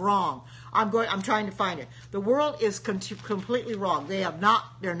is wrong. I'm trying to find it. The world is completely wrong. They're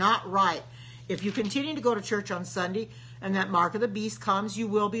not right. If you continue to go to church on Sunday and that mark of the beast comes, you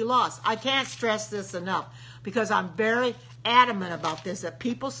will be lost. I can't stress this enough because I'm very adamant about this, that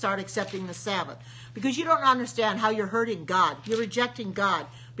people start accepting the Sabbath. Because you don't understand how you're hurting God. You're rejecting God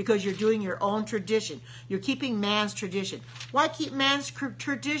because you're doing your own tradition. You're keeping man's tradition. Why keep man's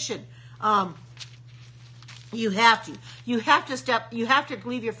tradition? You have to. You have to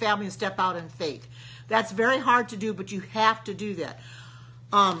leave your family and step out in faith. That's very hard to do, but you have to do that.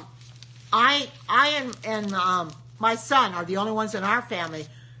 I and my son are the only ones in our family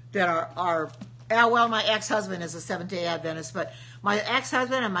that are well, my ex-husband is a Seventh-day Adventist, but My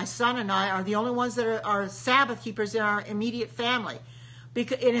ex-husband and my son and I are the only ones that are Sabbath keepers in our immediate family. And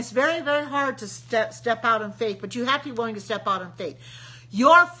it's very, very hard to step out in faith, but you have to be willing to step out in faith.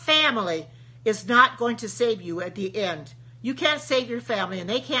 Your family is not going to save you at the end. You can't save your family, and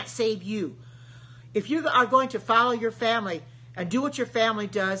they can't save you. If you are going to follow your family and do what your family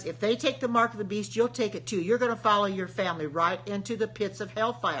does, if they take the mark of the beast, you'll take it too. You're going to follow your family right into the pits of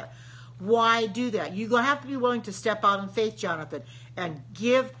hellfire. Why do that? You're going to have to be willing to step out in faith, Jonathan, and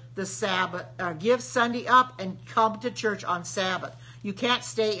give the Sabbath, give Sunday up and come to church on Sabbath. You can't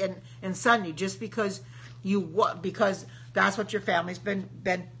stay in Sunday just because that's what your family's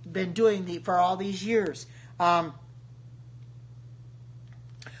been doing for all these years.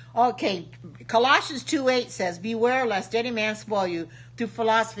 Okay, Colossians 2:8 says, "Beware lest any man spoil you through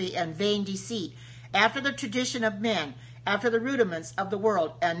philosophy and vain deceit, after the tradition of men, after the rudiments of the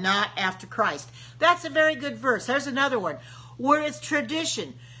world, and not after Christ." That's a very good verse. There's another one where it's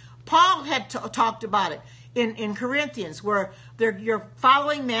tradition. Paul had talked about it in Corinthians, where you're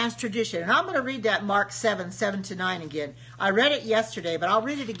following man's tradition. And I'm going to read that Mark 7:7-9 again. I read it yesterday, but I'll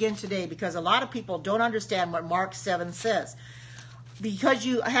read it again today because a lot of people don't understand what Mark 7 says. Because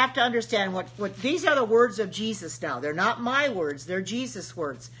you have to understand what these are the words of Jesus now. They're not my words, they're Jesus'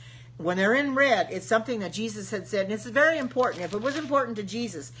 words. When they're in red, it's something that Jesus had said, and it's very important. If it was important to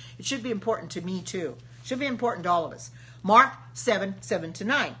Jesus, it should be important to me too. It should be important to all of us. Mark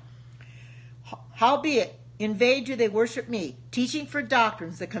 7:7-9. "Howbeit, in vain do they worship me, teaching for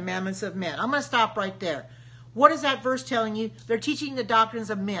doctrines the commandments of men." I'm going to stop right there. What is that verse telling you? They're teaching the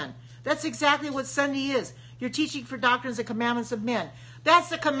doctrines of men. That's exactly what Sunday is. You're teaching for doctrines and commandments of men. That's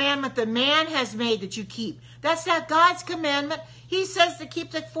the commandment that man has made that you keep. That's not God's commandment. He says to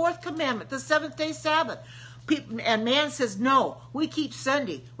keep the fourth commandment, the seventh-day Sabbath. And man says, no, we keep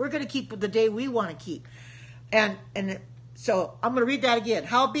Sunday. We're going to keep the day we want to keep. And so I'm going to read that again.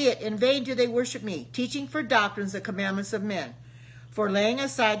 "Howbeit, in vain do they worship me, teaching for doctrines the commandments of men. For laying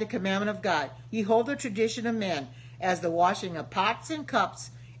aside the commandment of God, ye hold the tradition of men, as the washing of pots and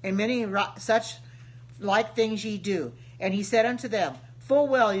cups, and many such like things ye do. And he said unto them, Full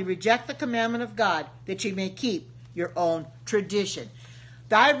well ye reject the commandment of God, that ye may keep your own tradition."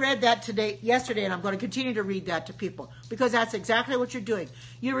 I read that yesterday, and I'm going to continue to read that to people, because that's exactly what you're doing.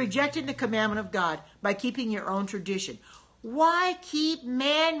 You're rejecting the commandment of God by keeping your own tradition. Why keep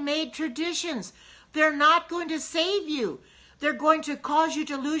man-made traditions? They're not going to save you. They're going to cause you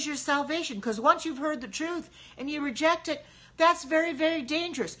to lose your salvation, because once you've heard the truth and you reject it, that's very, very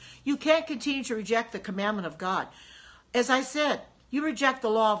dangerous. You can't continue to reject the commandment of God. As I said, you reject the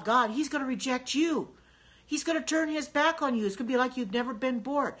law of God, he's going to reject you. He's going to turn his back on you. It's going to be like you've never been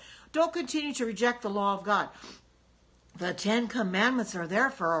born. Don't continue to reject the law of God. The 10 Commandments are there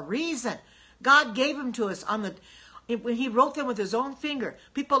for a reason. God gave them to us when he wrote them with his own finger.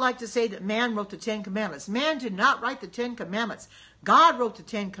 People like to say that man wrote the 10 Commandments. Man did not write the 10 Commandments. God wrote the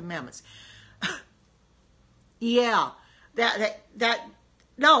 10 Commandments. Yeah.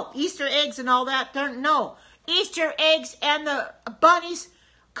 No, Easter eggs and all that, no. Easter eggs and the bunnies,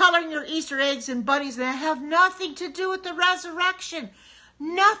 coloring your Easter eggs and bunnies, they have nothing to do with the resurrection.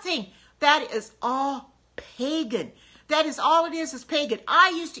 Nothing. That is all pagan. That is all it is pagan. I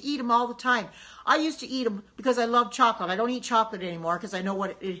used to eat them all the time. I used to eat them because I love chocolate. I don't eat chocolate anymore because I know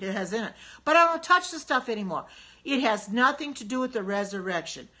what it has in it. But I don't touch the stuff anymore. It has nothing to do with the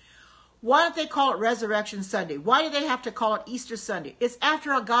resurrection. Why don't they call it Resurrection Sunday? Why do they have to call it Easter Sunday? It's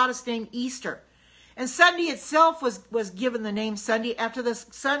after a goddess named Easter. And Sunday itself was given the name Sunday after the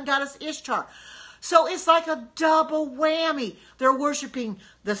sun goddess Ishtar. So it's like a double whammy. They're worshiping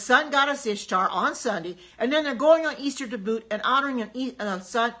the sun goddess Ishtar on Sunday, and then they're going on Easter to boot and honoring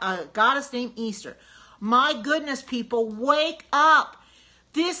a goddess named Easter. My goodness, people, wake up.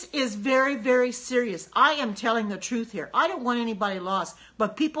 This is very, very serious. I am telling the truth here. I don't want anybody lost,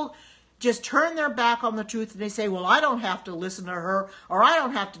 but people just turn their back on the truth and they say, well, I don't have to listen to her, or I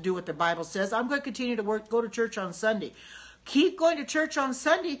don't have to do what the Bible says. I'm going to continue to go to church on Sunday. Keep going to church on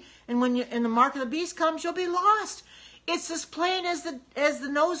Sunday, and when the mark of the beast comes, you'll be lost. It's as plain as the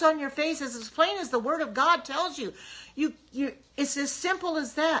nose on your face. It's as plain as the Word of God tells you. It's as simple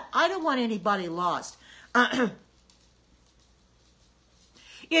as that. I don't want anybody lost.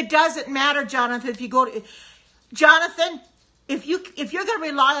 It doesn't matter, Jonathan, if you go to... Jonathan, if you're going to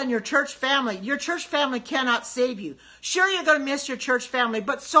rely on your church family cannot save you. Sure, you're going to miss your church family,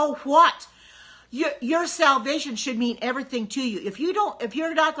 but so what? Your salvation should mean everything to you. If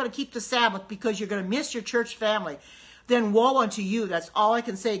you're not going to keep the Sabbath because you're going to miss your church family, then woe unto you. That's all I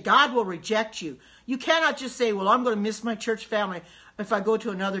can say. God will reject you. You cannot just say, well, I'm going to miss my church family if I go to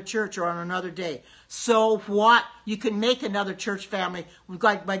another church or on another day. So what? You can make another church family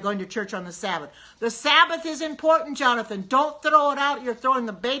by going to church on the Sabbath. The Sabbath is important, Jonathan. Don't throw it out. You're throwing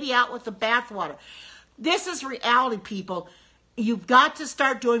the baby out with the bathwater. This is reality, people. You've got to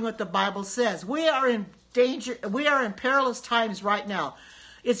start doing what the Bible says. We are in danger. We are in perilous times right now.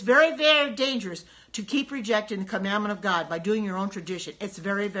 It's very, very dangerous to keep rejecting the commandment of God by doing your own tradition. It's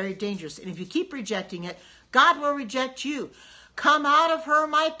very, very dangerous. And if you keep rejecting it, God will reject you. Come out of her,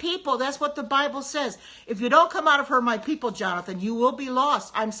 my people. That's what the Bible says. If you don't come out of her, my people, Jonathan, you will be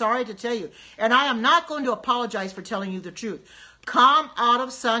lost. I'm sorry to tell you. And I am not going to apologize for telling you the truth. Come out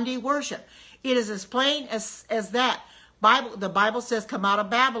of Sunday worship. It is as plain as that. The Bible says, come out of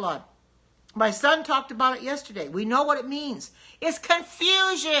Babylon. My son talked about it yesterday. We know what it means. It's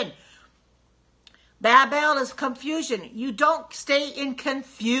confusion. Babel is confusion. You don't stay in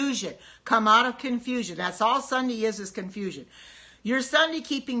confusion. Come out of confusion. That's all Sunday is confusion. Your Sunday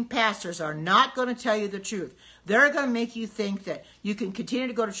keeping pastors are not going to tell you the truth. They're going to make you think that you can continue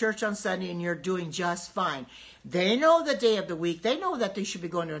to go to church on Sunday and you're doing just fine. They know the day of the week. They know that they should be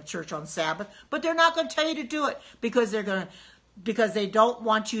going to church on Sabbath, but they're not going to tell you to do it because they don't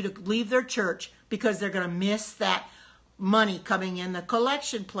want you to leave their church because they're going to miss that money coming in the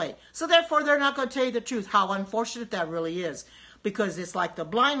collection plate. So therefore, they're not going to tell you the truth. How unfortunate that really is. Because it's like the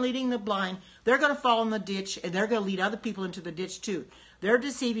blind leading the blind. They're going to fall in the ditch, and they're going to lead other people into the ditch too. They're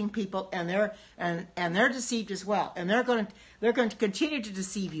deceiving people, and they're deceived as well. And they're going to continue to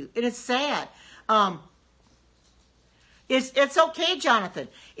deceive you. And it's sad. It's okay, Jonathan.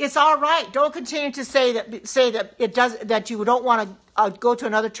 It's all right. Don't continue to say that you don't want to go to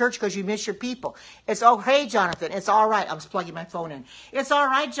another church because you miss your people. It's okay, Jonathan. It's all right. I'm just plugging my phone in. It's all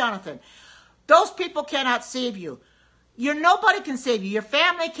right, Jonathan. Those people cannot save you. Nobody can save you. Your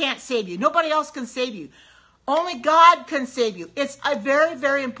family can't save you. Nobody else can save you. Only God can save you. It's very,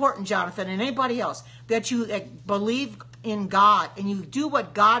 very important, Jonathan, and anybody else, that you believe in God and you do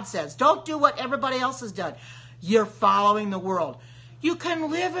what God says. Don't do what everybody else has done. You're following the world. You can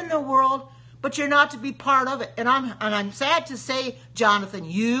live in the world, but you're not to be part of it. And I'm sad to say, Jonathan,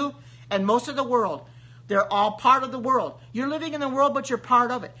 you and most of the world, they're all part of the world. You're living in the world, but you're part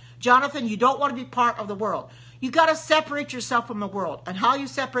of it. Jonathan, you don't want to be part of the world. You got to separate yourself from the world. And how you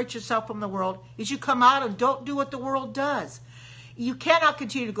separate yourself from the world is you come out and don't do what the world does. You cannot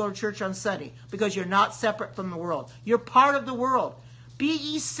continue to go to church on Sunday because you're not separate from the world. You're part of the world. Be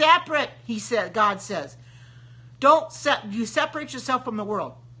ye separate, God says. You separate yourself from the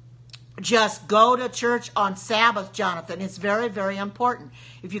world. Just go to church on Sabbath, Jonathan. It's very, very important.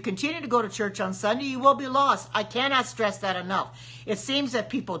 If you continue to go to church on Sunday, you will be lost. I cannot stress that enough. It seems that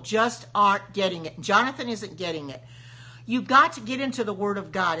people just aren't getting it. Jonathan isn't getting it. You've got to get into the Word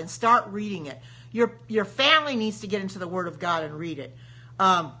of God and start reading it. Your family needs to get into the Word of God and read it.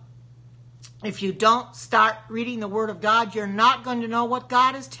 If you don't start reading the Word of God, you're not going to know what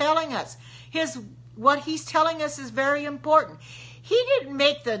God is telling us. What He's telling us is very important. He didn't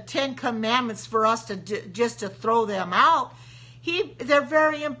make the 10 Commandments for us just to throw them out. They're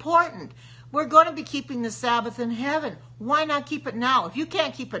very important. We're going to be keeping the Sabbath in heaven. Why not keep it now? If you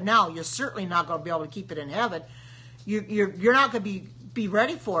can't keep it now, you're certainly not going to be able to keep it in heaven. You're not going to be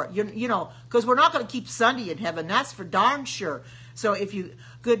ready for it. Because we're not going to keep Sunday in heaven. That's for darn sure. So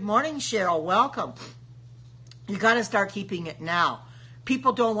good morning, Cheryl. Welcome. You got to start keeping it now.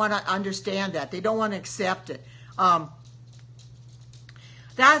 People don't want to understand that. They don't want to accept it.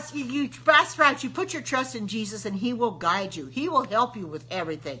 That's right. You put your trust in Jesus and He will guide you. He will help you with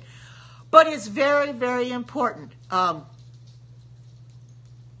everything. But it's very, very important. The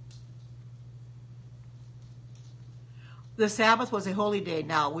Sabbath was a holy day.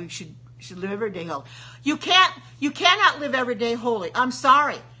 Now we should live every day holy. You cannot live every day holy. I'm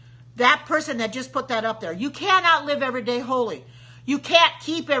sorry. That person that just put that up there. You cannot live every day holy. You can't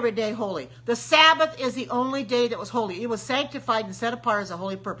keep every day holy. The Sabbath is the only day that was holy. It was sanctified and set apart as a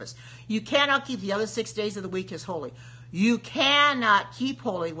holy purpose. You cannot keep the other 6 days of the week as holy. You cannot keep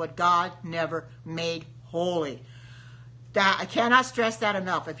holy what God never made holy. I cannot stress that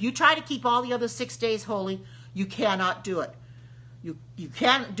enough. If you try to keep all the other 6 days holy, you cannot do it. You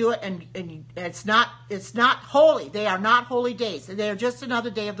can't do it, and it's not holy. They are not holy days. They are just another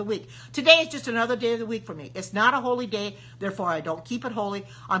day of the week. Today is just another day of the week for me. It's not a holy day, therefore I don't keep it holy.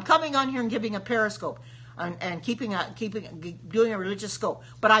 I'm coming on here and giving a periscope and doing a religious scope,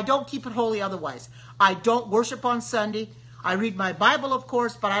 but I don't keep it holy otherwise. I don't worship on Sunday. I read my Bible, of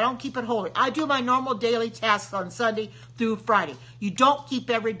course, but I don't keep it holy. I do my normal daily tasks on Sunday through Friday. You don't keep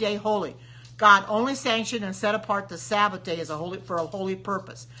every day holy. God only sanctioned and set apart the Sabbath day as for a holy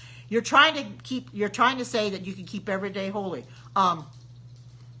purpose. You're trying to say that you can keep every day holy.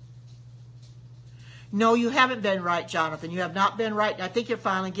 No, you haven't been right, Jonathan. You have not been right. I think you're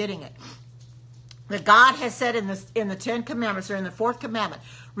finally getting it. That God has said in the 10 commandments, or in the 4th commandment,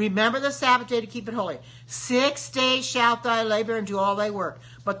 remember the Sabbath day to keep it holy. 6 days shalt thou labor and do all thy work,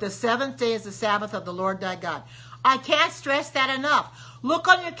 but the 7th day is the Sabbath of the Lord thy God. I can't stress that enough. Look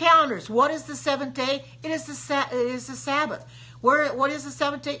on your calendars. What is the 7th day? It is the Sabbath. What is the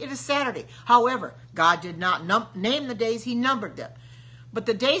 7th day? It is Saturday. However, God did not name the days. He numbered them. But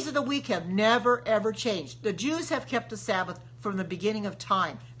the days of the week have never, ever changed. The Jews have kept the Sabbath from the beginning of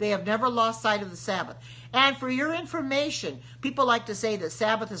time. They have never lost sight of the Sabbath. And for your information, people like to say that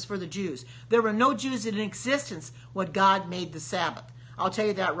Sabbath is for the Jews. There were no Jews in existence when God made the Sabbath. I'll tell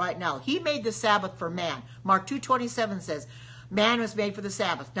you that right now. He made the Sabbath for man. Mark 2:27 says, man was made for the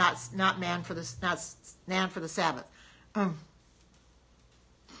Sabbath, not man for the Sabbath.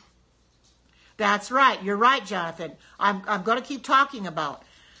 That's right. You're right, Jonathan. I'm going to keep talking about.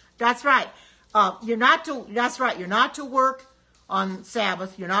 That's right. That's right. You're not to work on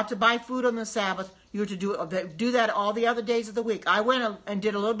Sabbath. You're not to buy food on the Sabbath. You're to do that all the other days of the week. I went and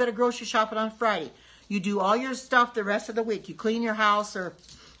did a little bit of grocery shopping on Friday. You do all your stuff the rest of the week. You clean your house or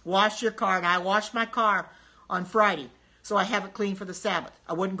wash your car. And I washed my car on Friday, so I have it clean for the Sabbath.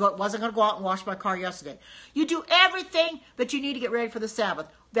 I wasn't going to go out and wash my car yesterday. You do everything that you need to get ready for the Sabbath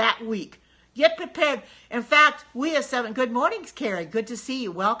that week. Get prepared. In fact, we as good morning, Carrie. Good to see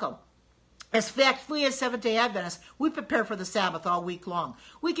you. Welcome. In fact, we as Seventh-day Adventists, we prepare for the Sabbath all week long.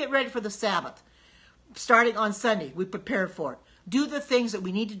 We get ready for the Sabbath. Starting on Sunday, we prepare for it. Do the things that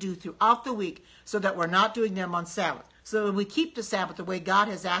we need to do throughout the week so that we're not doing them on Sabbath. So that we keep the Sabbath the way God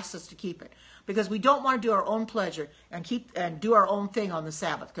has asked us to keep it. Because we don't want to do our own pleasure and do our own thing on the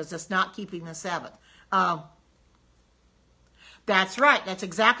Sabbath, because that's not keeping the Sabbath. That's right. That's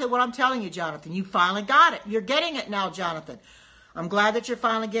exactly what I'm telling you, Jonathan. You finally got it. You're getting it now, Jonathan. I'm glad that you're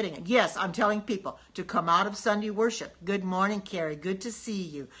finally getting it. Yes, I'm telling people to come out of Sunday worship. Good morning, Carrie. Good to see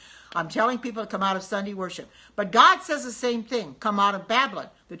you. I'm telling people to come out of Sunday worship. But God says the same thing. Come out of Babylon,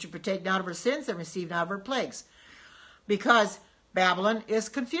 that you partake not of her sins and receive not of her plagues. Because Babylon is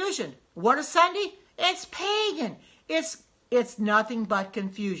confusion. What is Sunday? It's pagan. It's nothing but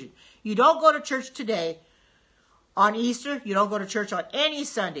confusion. You don't go to church today on Easter. You don't go to church on any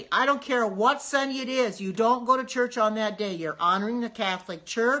Sunday. I don't care what Sunday it is. You don't go to church on that day. You're honoring the Catholic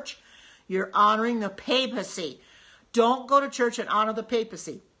Church. You're honoring the papacy. Don't go to church and honor the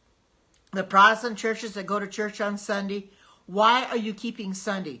papacy. The Protestant churches that go to church on Sunday, why are you keeping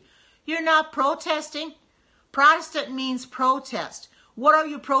Sunday? You're not protesting. Protestant means protest. What are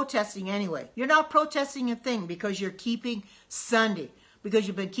you protesting anyway? You're not protesting a thing because you're keeping Sunday, because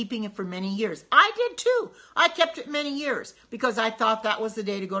you've been keeping it for many years. I did too. I kept it many years because I thought that was the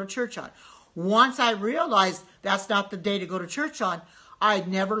day to go to church on. Once I realized that's not the day to go to church on, I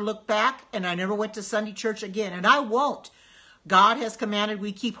never looked back and I never went to Sunday church again, and I won't. God has commanded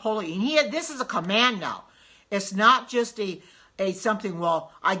we keep holy. And this is a command now. It's not just a something,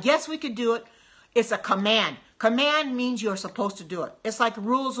 well, I guess we could do it. It's a command. Command means you're supposed to do it. It's like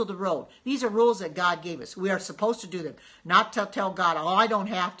rules of the road. These are rules that God gave us. We are supposed to do them. Not to tell God, oh, I don't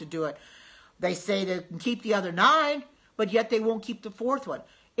have to do it. They say they can keep the other 9, but yet they won't keep the 4th one.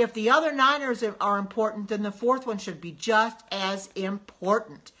 If the other 9 are important, then the 4th one should be just as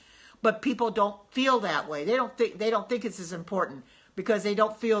important. But people don't feel that way. They don't think it's as important because they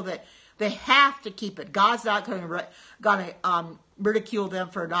don't feel that they have to keep it. God's not going to ridicule them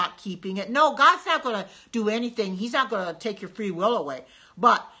for not keeping it. No, God's not going to do anything. He's not going to take your free will away.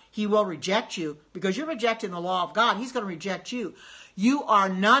 But he will reject you because you're rejecting the law of God. He's going to reject you. You are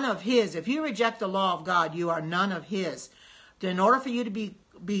none of his. If you reject the law of God, you are none of his. In order for you to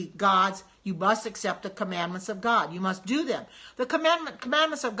be God's, you must accept the commandments of God. You must do them. The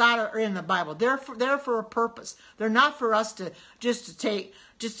commandments of God are in the Bible. They're for a purpose. They're not for us to just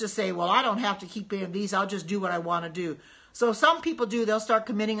to say, well, I don't have to keep any of these. I'll just do what I want to do. So some people do. They'll start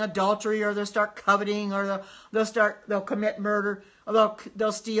committing adultery, or they'll start coveting, or they'll commit murder, or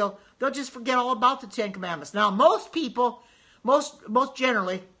they'll steal. They'll just forget all about the 10 Commandments. Now, most people, most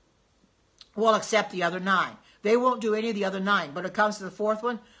generally, will accept the other 9. They won't do any of the other 9. But when it comes to the 4th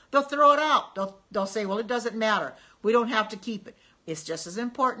one, they'll throw it out. They'll say, well, it doesn't matter. We don't have to keep it. It's just as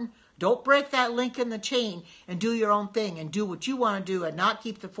important. Don't break that link in the chain and do your own thing and do what you want to do and not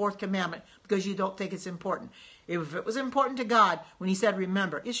keep the 4th commandment because you don't think it's important. If it was important to God when he said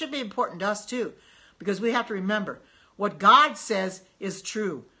remember, it should be important to us too, because we have to remember what God says is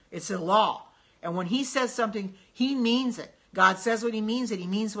true. It's a law. And when he says something, he means it. God says what he means, and he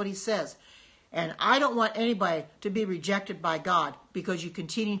means what he says. And I don't want anybody to be rejected by God because you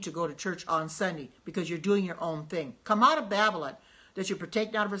continue to go to church on Sunday, because you're doing your own thing. Come out of Babylon, that you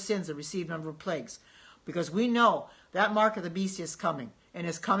partake not of her sins and receive none of her plagues. Because we know that mark of the beast is coming, and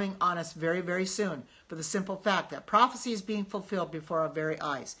is coming on us very, very soon, for the simple fact that prophecy is being fulfilled before our very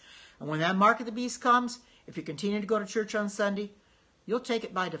eyes. And when that mark of the beast comes, if you continue to go to church on Sunday, you'll take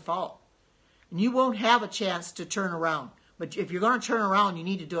it by default. And you won't have a chance to turn around. But if you're going to turn around, you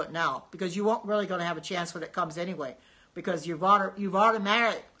need to do it now, because you won't really going to have a chance when it comes anyway, because you've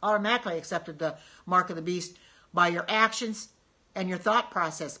automatically accepted the mark of the beast by your actions and your thought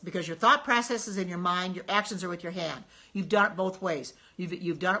process, because your thought process is in your mind, your actions are with your hand. You've done it both ways.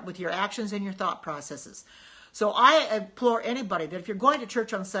 You've done it with your actions and your thought processes. So I implore anybody that if you're going to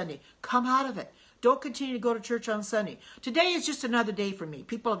church on Sunday, come out of it. Don't continue to go to church on Sunday. Today is just another day for me.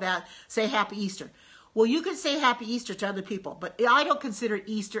 People have say Happy Easter. Well, you can say Happy Easter to other people, but I don't consider it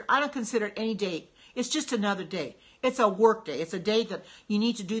Easter. I don't consider it any day. It's just another day. It's a work day. It's a day that you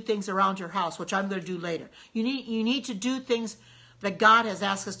need to do things around your house, which I'm going to do later. You need to do things that God has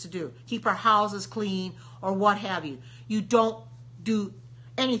asked us to do. Keep our houses clean or what have you. You don't do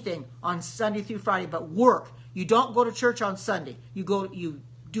anything on Sunday through Friday but work. You don't go to church on Sunday. You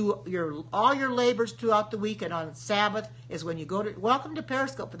do all your labors throughout the week, and on Sabbath is when you go to, welcome to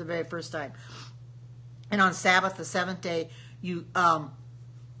Periscope for the very first time. And on Sabbath, the seventh day, you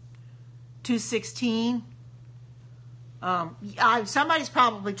 2:16. Somebody's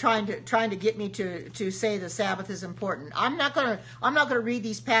probably trying to get me to say the Sabbath is important. I'm not gonna read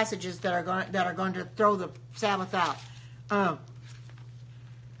these passages that are going to throw the Sabbath out.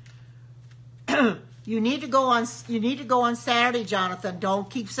 You need to go on Saturday, Jonathan. Don't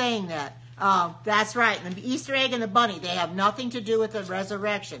keep saying that. That's right. And the Easter egg and the bunny, they have nothing to do with the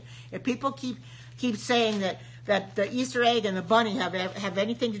resurrection. If people keep saying that the Easter egg and the bunny have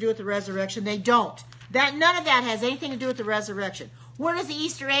anything to do with the resurrection, they don't. None of that has anything to do with the resurrection. Where does the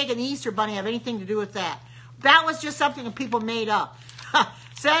Easter egg and the Easter bunny have anything to do with that? That was just something that people made up.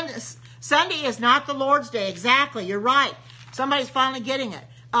 Sunday is not the Lord's Day. Exactly. You're right. Somebody's finally getting it.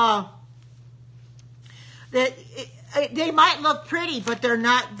 They might look pretty, but they're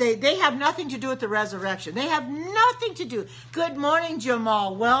not. They have nothing to do with the resurrection. They have nothing to do. Good morning,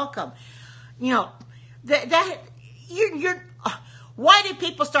 Jamal. Welcome. You know why did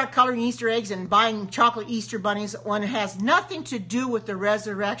people start coloring Easter eggs and buying chocolate Easter bunnies when it has nothing to do with the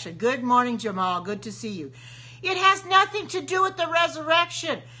resurrection? Good morning, Jamal. Good to see you. It has nothing to do with the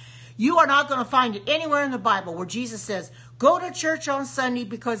resurrection. You are not going to find it anywhere in the Bible where Jesus says, go to church on Sunday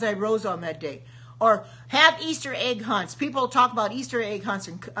because I rose on that day. Or have Easter egg hunts. People talk about Easter egg hunts.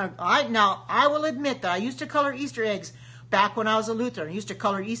 And I will admit that I used to color Easter eggs back when I was a Lutheran. I used to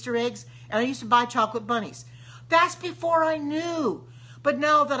color Easter eggs, and I used to buy chocolate bunnies. That's before I knew. But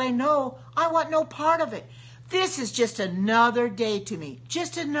now that I know, I want no part of it. This is just another day to me.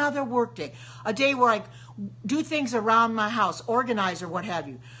 Just another work day. A day where I do things around my house, organize or what have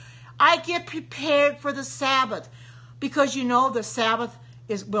you. I get prepared for the Sabbath. Because the Sabbath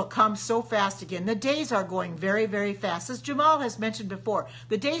will come so fast again. The days are going very, very fast. As Jamal has mentioned before,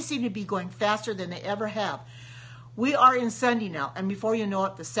 the days seem to be going faster than they ever have. We are in Sunday now, and before you know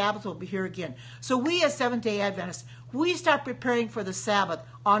it, the Sabbath will be here again. So we as Seventh-day Adventists, we start preparing for the Sabbath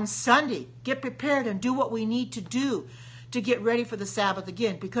on Sunday. Get prepared and do what we need to do to get ready for the Sabbath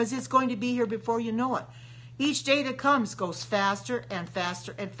again, because it's going to be here before you know it. Each day that comes goes faster and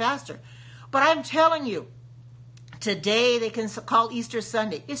faster and faster. But I'm telling you, today they can call Easter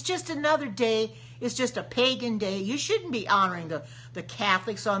Sunday. It's just another day. It's just a pagan day. You shouldn't be honoring the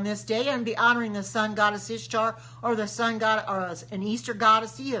Catholics on this day and be honoring the sun goddess Ishtar or the sun god or an Easter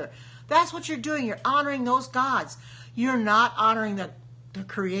goddess either. That's what you're doing. You're honoring those gods. You're not honoring the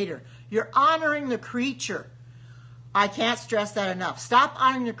Creator. You're honoring the creature. I can't stress that enough. Stop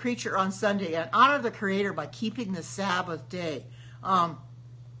honoring the creature on Sunday and honor the Creator by keeping the Sabbath day.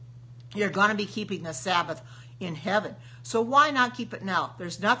 You're going to be keeping the Sabbath in heaven. So why not keep it now?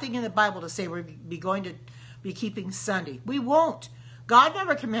 There's nothing in the Bible to say we're going to be keeping Sunday. We won't. God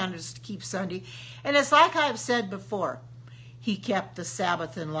never commanded us to keep Sunday. And it's like I've said before. He kept the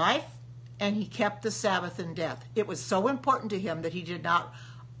Sabbath in life, and he kept the Sabbath in death. It was so important to him that he did not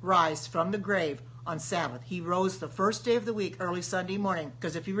rise from the grave on Sabbath. He rose the first day of the week, early Sunday morning,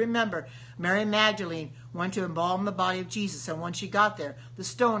 because if you remember, Mary Magdalene went to embalm the body of Jesus, and when she got there, the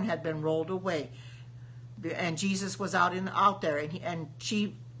stone had been rolled away. And Jesus was out there, and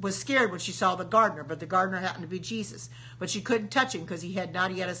she was scared when she saw the gardener, but the gardener happened to be Jesus. But she couldn't touch him because he had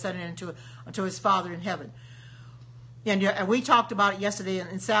not yet ascended into his Father in heaven. And we talked about it yesterday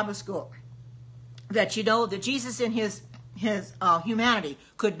in Sabbath school, that that Jesus in his humanity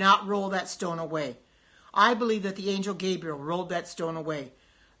could not roll that stone away. I believe that the angel Gabriel rolled that stone away,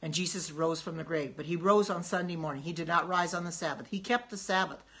 and Jesus rose from the grave. But he rose on Sunday morning. He did not rise on the Sabbath. He kept the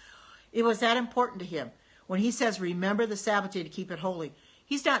Sabbath. It was that important to him. When he says, remember the Sabbath day to keep it holy,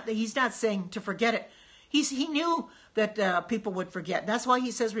 he's not saying to forget it. He knew that people would forget. That's why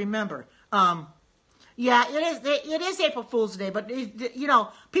he says, remember. Yeah, it is April Fool's Day, but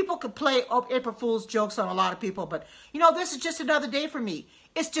people could play April Fool's jokes on a lot of people, but this is just another day for me.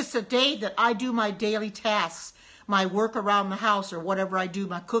 It's just a day that I do my daily tasks, my work around the house or whatever I do,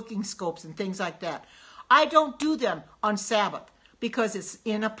 my cooking scopes and things like that. I don't do them on Sabbath because it's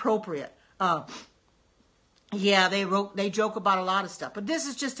inappropriate. Yeah, they joke about a lot of stuff, but this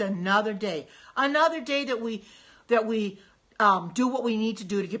is just another day that we do what we need to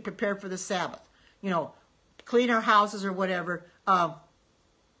do to get prepared for the Sabbath. Clean our houses or whatever.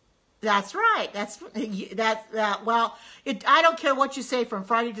 That's right. Well, I don't care what you say from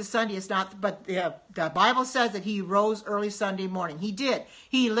Friday to Sunday. It's not, but the Bible says that he rose early Sunday morning. He did.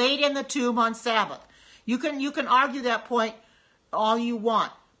 He laid in the tomb on Sabbath. You can argue that point all you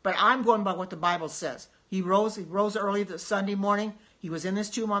want, but I'm going by what the Bible says. He rose early the Sunday morning. He was in this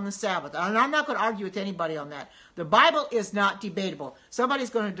tomb on the Sabbath. And I'm not going to argue with anybody on that. The Bible is not debatable.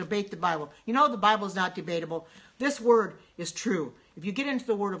 Somebody's going to debate the Bible. The Bible is not debatable. This word is true. If you get into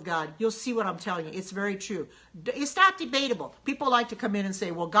the Word of God, you'll see what I'm telling you. It's very true. It's not debatable. People like to come in and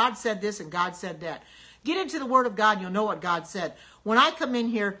say, well, God said this and God said that. Get into the Word of God and you'll know what God said. When I come in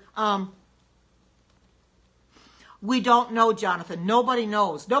here, we don't know, Jonathan. Nobody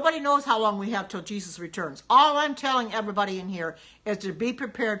knows. Nobody knows how long we have till Jesus returns. All I'm telling everybody in here is to be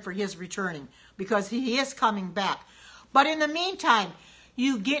prepared for his returning because he is coming back. But in the meantime,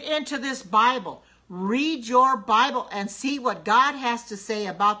 you get into this Bible. Read your Bible and see what God has to say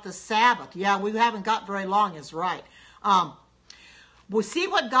about the Sabbath. Yeah, we haven't got very long, is right. We'll see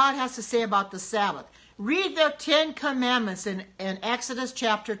what God has to say about the Sabbath. Read the 10 Commandments in Exodus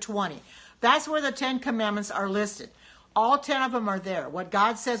chapter 20. That's where the 10 Commandments are listed. All 10 of them are there. What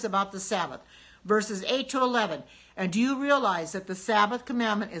God says about the Sabbath. Verses 8 to 11. And do you realize that the Sabbath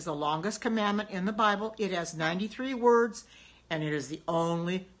commandment is the longest commandment in the Bible? It has 93 words, and it is the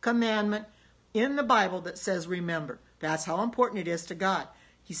only commandment in the Bible that says remember. That's how important it is to God.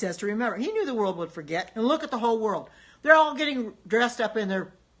 He says to remember. He knew the world would forget. And look at the whole world. They're all getting dressed up in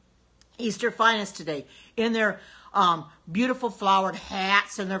their Easter finest today. In their beautiful flowered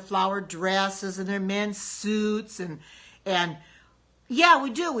hats and their flowered dresses and their men's suits. And yeah, we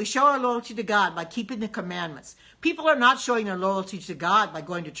do. We show our loyalty to God by keeping the commandments. People are not showing their loyalty to God by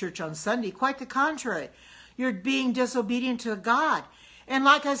going to church on Sunday. Quite the contrary. You're being disobedient to God. And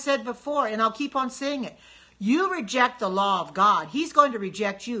like I said before, and I'll keep on saying it, you reject the law of God. He's going to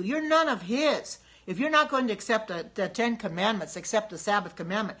reject you. You're none of his. If you're not going to accept the 10 Commandments, accept the Sabbath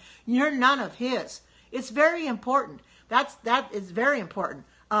commandment, you're none of his. It's very important. That is very important.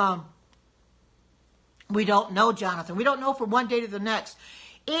 We don't know, Jonathan. We don't know from one day to the next.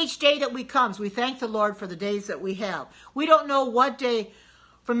 Each day that we comes, we thank the Lord for the days that we have. We don't know what day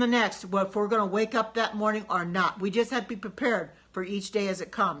from the next, if we're going to wake up that morning or not. We just have to be prepared for each day as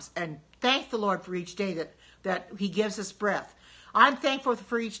it comes. And thank the Lord for each day that he gives us breath. I'm thankful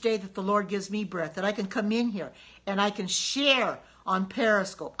for each day that the Lord gives me breath, that I can come in here and I can share on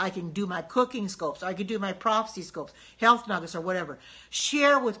Periscope. I can do my cooking scopes. I can do my prophecy scopes, health nuggets or whatever.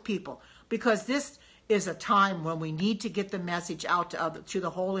 Share with people because this is a time when we need to get the message out to the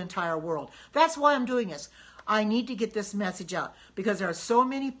whole entire world. That's why I'm doing this. I need to get this message out because there are so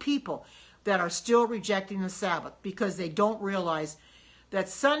many people that are still rejecting the Sabbath because they don't realize that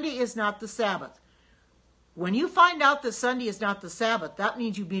Sunday is not the Sabbath. When you find out that Sunday is not the Sabbath, that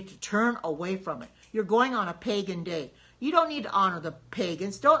means you need to turn away from it. You're going on a pagan day. You don't need to honor the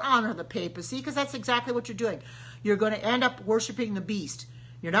pagans. Don't honor the papacy because that's exactly what you're doing. You're going to end up worshiping the beast.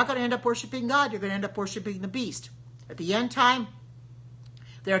 You're not going to end up worshiping God. You're going to end up worshiping the beast. At the end time,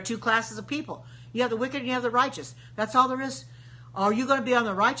 there are two classes of people. You have the wicked and you have the righteous. That's all there is. Are you going to be on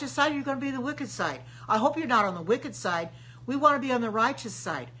the righteous side or are you going to be on the wicked side? I hope you're not on the wicked side. We want to be on the righteous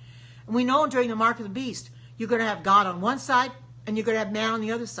side. And we know during the mark of the beast, you're going to have God on one side and you're going to have man on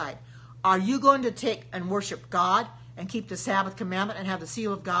the other side. Are you going to take and worship God and keep the Sabbath commandment and have the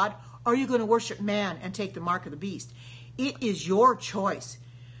seal of God? Or are you going to worship man and take the mark of the beast? It is your choice.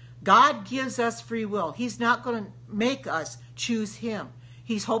 God gives us free will. He's not going to make us choose him.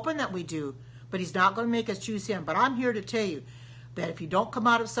 He's hoping that we do, but he's not going to make us choose him. But I'm here to tell you that if you don't come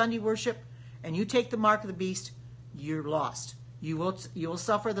out of Sunday worship and you take the mark of the beast, you're lost. You will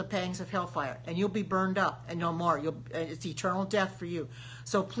suffer the pangs of hellfire, and you'll be burned up, and no more. It's eternal death for you.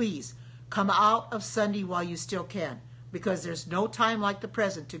 So please, come out of Sunday while you still can. because there's no time like the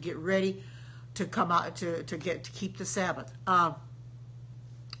present to get ready to come out to keep the Sabbath.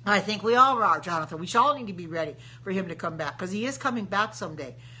 I think we all are, Jonathan. We all need to be ready for him to come back, because he is coming back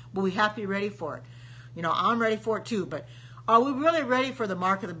someday. But we have to be ready for it. You know, I'm ready for it too. But are we really ready for the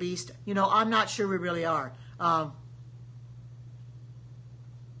mark of the beast? You know, I'm not sure we really are.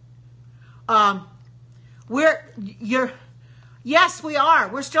 Yes, we are.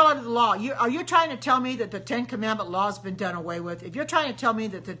 We're still under the law. Are you trying to tell me that the Ten Commandment law has been done away with? If you're trying to tell me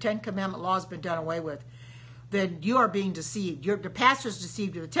that the Ten Commandment law has been done away with, then you are being deceived. The pastor's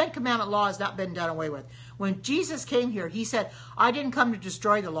deceived you. The Ten Commandment law has not been done away with. When Jesus came here, he said, I didn't come to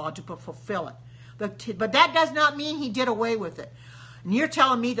destroy the law, to fulfill it. But that does not mean he did away with it. And you're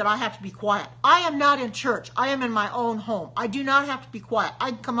telling me that I have to be quiet. I am not in church. I am in my own home. I do not have to be quiet.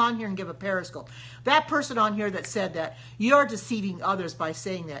 I can come on here and give a periscope. That person on here that said that, you're deceiving others by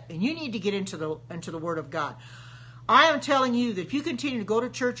saying that. And you need to get into the Word of God. I am telling you that if you continue to go to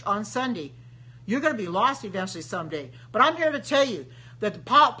church on Sunday, you're going to be lost eventually someday. But I'm here to tell you that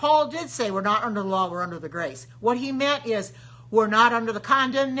Paul did say we're not under the law, we're under the grace. What he meant is we're not under the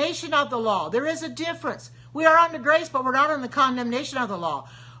condemnation of the law. There is a difference. We are under grace, but we're not under the condemnation of the law.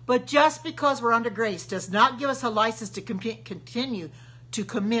 But just because we're under grace does not give us a license to continue to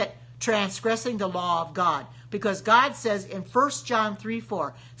commit transgressing the law of God. Because God says in 1 John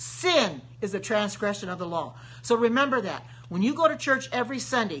 3:4, sin is a transgression of the law. So remember that. When you go to church every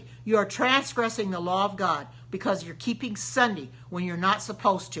Sunday, you are transgressing the law of God because you're keeping Sunday when you're not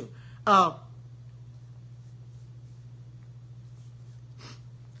supposed to.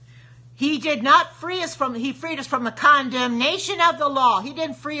 He did not free us from, he freed us from the condemnation of the law. He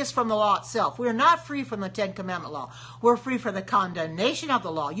didn't free us from the law itself. We are not free from the Ten Commandment law. We're free from the condemnation of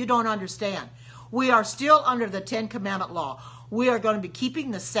the law. You don't understand. We are still under the Ten Commandment law. We are going to be keeping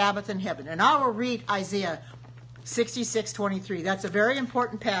the Sabbath in heaven. And I will read Isaiah 66:23. That's a very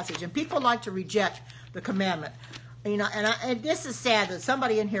important passage. And people like to reject the commandment. You know, and this is sad that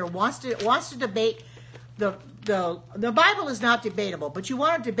somebody in here wants to debate the Bible is not debatable, but you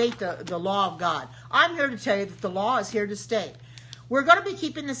want to debate the law of God. I'm here to tell you that the law is here to stay. We're going to be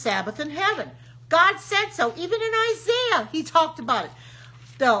keeping the Sabbath in heaven. God said so. Even in Isaiah, he talked about it.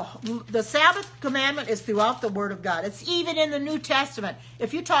 The Sabbath commandment is throughout the Word of God. It's even in the New Testament.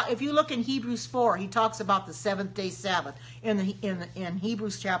 If you look in Hebrews 4, he talks about the seventh-day Sabbath in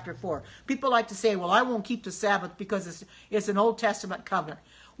Hebrews chapter 4. People like to say, well, I won't keep the Sabbath because it's an Old Testament covenant.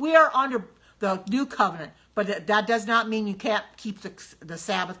 We are under the new covenant, but that does not mean you can't keep the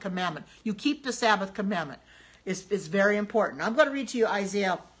Sabbath commandment. You keep the Sabbath commandment. It's very important. I'm going to read to you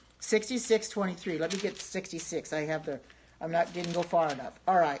Isaiah 66:23. Let me get 66. Didn't go far enough.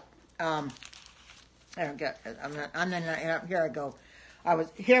 All right. Here I go.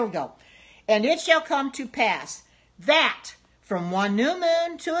 Here we go. And it shall come to pass that from one new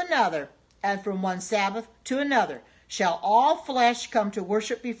moon to another, and from one Sabbath to another, shall all flesh come to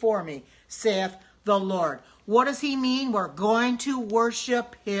worship before me, saith the Lord. What does he mean? We're going to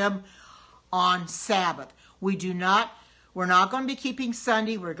worship him on Sabbath. We're not going to be keeping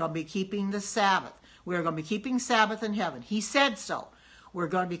Sunday. We're going to be keeping the Sabbath. We're going to be keeping Sabbath in heaven. He said so. We're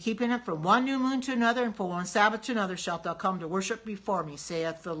going to be keeping it from one new moon to another, and from one Sabbath to another shalt thou come to worship before me,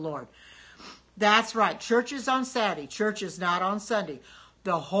 saith the Lord. That's right. Church is on Saturday. Church is not on Sunday.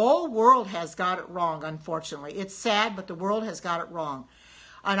 The whole world has got it wrong, unfortunately. It's sad, but the world has got it wrong.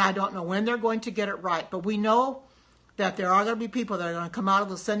 And I don't know when they're going to get it right. But we know that there are going to be people that are going to come out of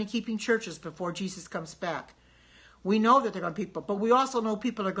the Sunday-keeping churches before Jesus comes back. We know that they're going to be people, but we also know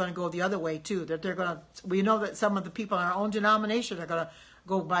people are going to go the other way too. We know that some of the people in our own denomination are going to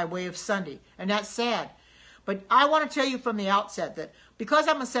go by way of Sunday, and that's sad. But I want to tell you from the outset that because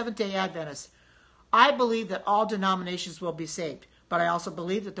I'm a Seventh-day Adventist, I believe that all denominations will be saved. But I also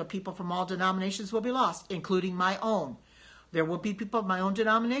believe that the people from all denominations will be lost, including my own. There will be people of my own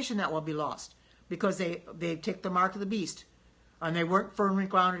denomination that will be lost because they take the mark of the beast and they weren't firmly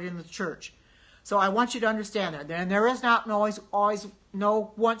grounded in the church. So I want you to understand that. And there is not always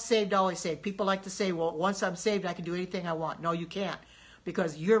no once saved, always saved. People like to say, well, once I'm saved, I can do anything I want. No, you can't,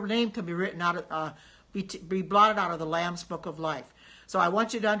 because your name can be written out of, be blotted out of the Lamb's Book of Life. So I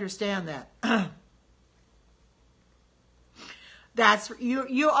want you to understand that.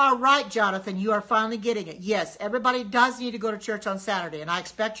 You are right, Jonathan. You are finally getting it. Yes, everybody does need to go to church on Saturday, and I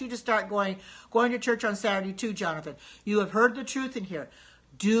expect you to start going to church on Saturday too, Jonathan. You have heard the truth in here.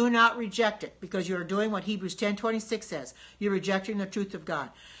 Do not reject it, because you are doing what Hebrews 10:26 says. You're rejecting the truth of God.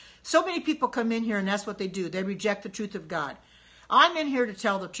 So many people come in here, and that's what they do. They reject the truth of God. I'm in here to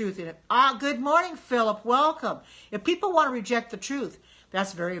tell the truth. Good morning, Philip. Welcome. If people want to reject the truth,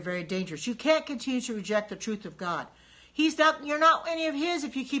 that's very, very dangerous. You can't continue to reject the truth of God. You're not any of his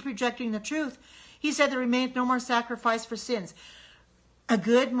if you keep rejecting the truth. He said there remains no more sacrifice for sins. A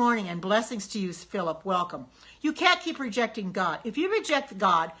good morning and blessings to you, Philip. Welcome. You can't keep rejecting God. If you reject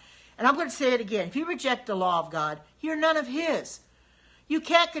God, and I'm going to say it again, if you reject the law of God, you're none of his. You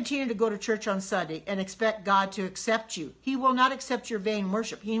can't continue to go to church on Sunday and expect God to accept you. He will not accept your vain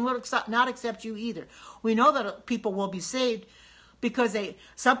worship. He will not accept you either. We know that people will be saved because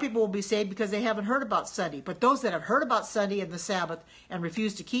some people will be saved because they haven't heard about Sunday. But those that have heard about Sunday and the Sabbath and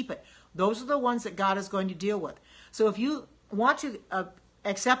refuse to keep it, those are the ones that God is going to deal with. So if you want to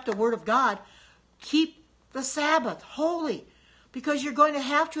accept the word of God, keep the Sabbath holy, because you're going to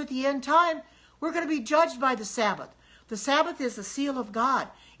have to at the end time. We're going to be judged by the Sabbath. The Sabbath is the seal of God.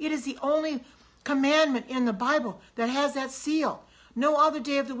 It is the only commandment in the Bible that has that seal. No other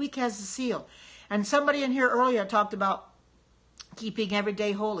day of the week has the seal. And somebody in here earlier talked about keeping every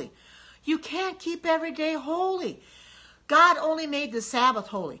day holy. You can't keep every day holy. God only made the Sabbath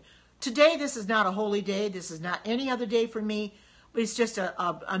holy. Today, this is not a holy day. This is not any other day for me. But it's just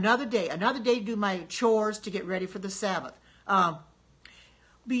another day to do my chores to get ready for the Sabbath.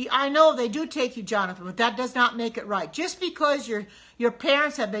 I know they do take you, Jonathan, but that does not make it right. Just because your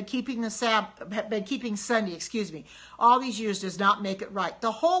parents have been keeping Sunday, all these years does not make it right.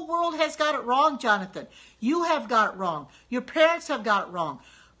 The whole world has got it wrong, Jonathan. You have got it wrong. Your parents have got it wrong.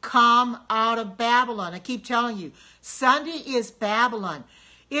 Come out of Babylon. I keep telling you, Sunday is Babylon.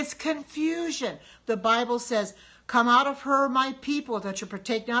 It's confusion. The Bible says, come out of her, my people, that you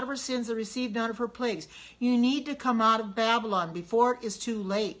partake not of her sins and receive none of her plagues. You need to come out of Babylon before it is too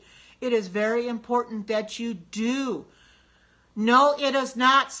late. It is very important that you do. No, it is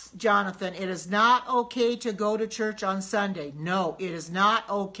not, Jonathan. It is not okay to go to church on Sunday. No, it is not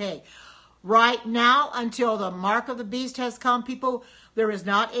okay. Right now, until the mark of the beast has come, people, there is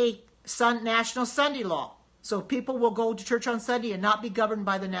not a national Sunday law. So people will go to church on Sunday and not be governed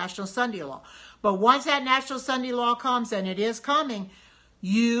by the national Sunday law. But once that national Sunday law comes, and it is coming,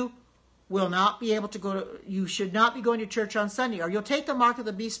 you will not be able to you should not be going to church on Sunday, or you'll take the mark of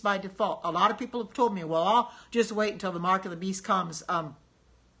the beast by default. A lot of people have told me, well, I'll just wait until the mark of the beast comes.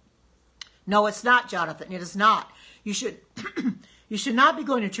 No, it's not, Jonathan. It is not. You should you should not be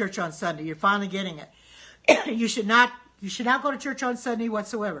going to church on Sunday. You're finally getting it. You should not go to church on Sunday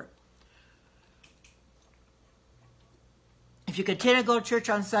whatsoever. If you continue to go to church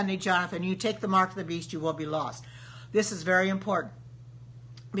on Sunday, Jonathan, you take the mark of the beast, you will be lost. This is very important.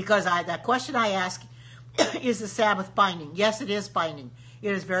 Because that question I ask, is the Sabbath binding? Yes, it is binding.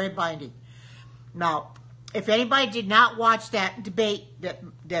 It is very binding. Now, if anybody did not watch that debate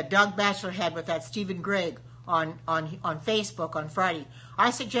that Doug Batchelor had with that Stephen Gregg on Facebook on Friday,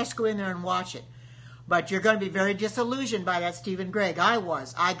 I suggest go in there and watch it. But you're going to be very disillusioned by that Stephen Gregg. I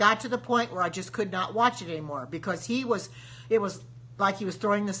was. I got to the point where I just could not watch it anymore, because it was like he was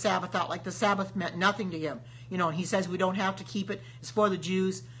throwing the Sabbath out, like the Sabbath meant nothing to him. And he says we don't have to keep it. It's for the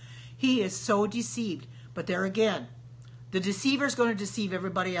Jews. He is so deceived. But there again, the deceiver is going to deceive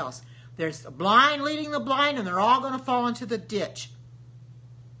everybody else. There's the blind leading the blind, and they're all going to fall into the ditch.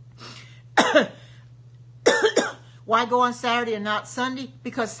 Why go on Saturday and not Sunday?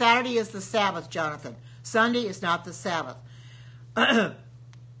 Because Saturday is the Sabbath, Jonathan. Sunday is not the Sabbath.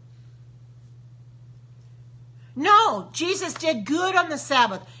 No, Jesus did good on the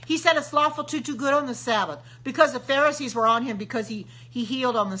Sabbath. He said it's lawful to do good on the Sabbath, because the Pharisees were on him because he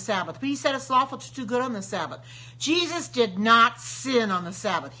healed on the Sabbath. But he said it's lawful to do good on the Sabbath. Jesus did not sin on the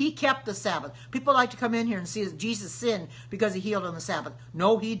Sabbath. He kept the Sabbath. People like to come in here and see Jesus sin because he healed on the Sabbath.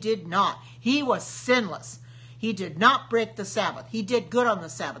 No, he did not. He was sinless. He did not break the Sabbath. He did good on the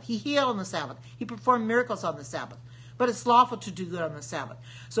Sabbath. He healed on the Sabbath. He performed miracles on the Sabbath. But it's lawful to do good on the Sabbath.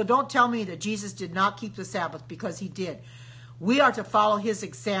 So don't tell me that Jesus did not keep the Sabbath, because he did. We are to follow his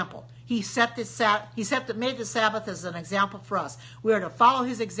example. He made the Sabbath as an example for us. We are to follow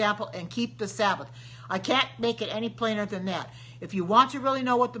his example and keep the Sabbath. I can't make it any plainer than that. If you want to really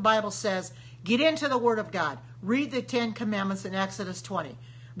know what the Bible says, get into the Word of God. Read the 10 Commandments in Exodus 20.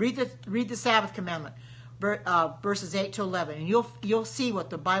 Read the Sabbath commandment, verses 8 to 11, and you'll see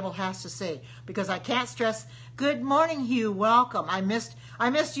what the Bible has to say. Because I can't stress. Good morning, Hugh. Welcome. I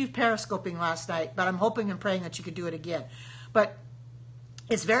missed you periscoping last night, but I'm hoping and praying that you could do it again. But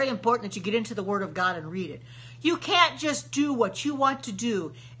it's very important that you get into the Word of God and read it. You can't just do what you want to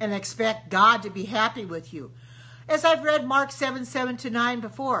do and expect God to be happy with you. As I've read Mark 7:7-9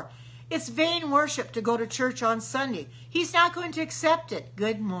 before, it's vain worship to go to church on Sunday. He's not going to accept it.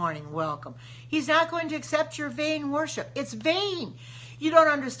 Good morning. Welcome. He's not going to accept your vain worship. It's vain. You don't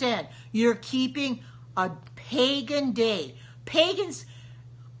understand. You're keeping a pagan day. Pagans,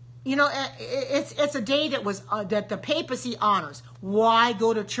 You know, it's a day that was that the papacy honors. Why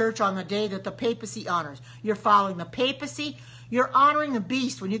go to church on the day that the papacy honors? You're following the papacy. You're honoring the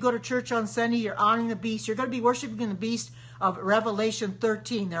beast. When you go to church on Sunday, you're honoring the beast. You're going to be worshiping the beast of Revelation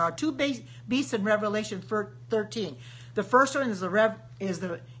 13. There are two beasts in Revelation 13. The first one is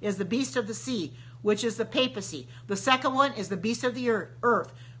the beast of the sea, which is the papacy. The second one is the beast of the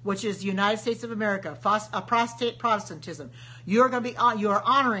earth, which is the United States of America, apostate Protestantism. You are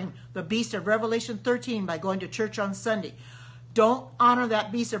honoring the beast of Revelation 13 by going to church on Sunday. Don't honor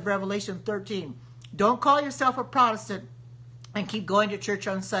that beast of Revelation 13. Don't call yourself a Protestant and keep going to church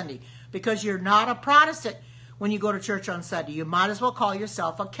on Sunday, because you're not a Protestant when you go to church on Sunday. You might as well call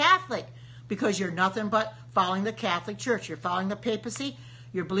yourself a Catholic, because you're nothing but following the Catholic Church. You're following the papacy.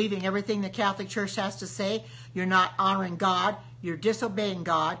 You're believing everything the Catholic Church has to say. You're not honoring God. You're disobeying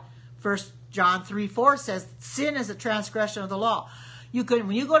God. 1 John 3:4 says, sin is a transgression of the law.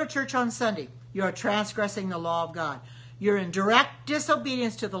 When you go to church on Sunday, you're transgressing the law of God. You're in direct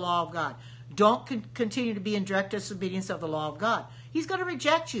disobedience to the law of God. Don't continue to be in direct disobedience of the law of God. He's going to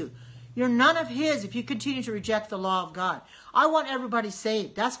reject you. You're none of his if you continue to reject the law of God. I want everybody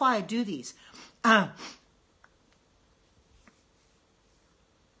saved. That's why I do these.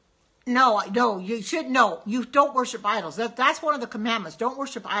 No, you should know. You don't worship idols. That's one of the commandments. Don't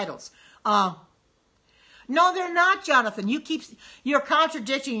worship idols. No, they're not, Jonathan. You're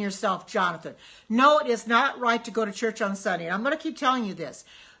contradicting yourself, Jonathan. No, it is not right to go to church on Sunday. And I'm going to keep telling you this.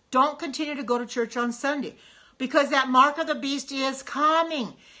 Don't continue to go to church on Sunday, because that mark of the beast is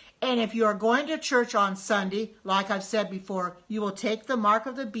coming. And if you are going to church on Sunday, like I've said before, you will take the mark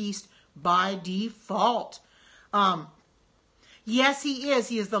of the beast by default. Yes, he is.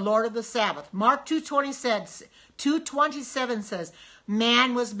 He is the Lord of the Sabbath. Mark 2:27 says,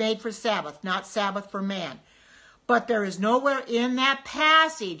 man was made for Sabbath, not Sabbath for man. But there is nowhere in that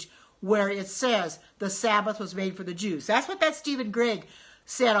passage where it says the Sabbath was made for the Jews. That's what that Stephen Gregg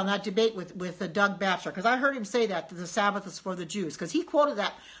said on that debate with Doug Batchelor, because I heard him say that the Sabbath is for the Jews, because he quoted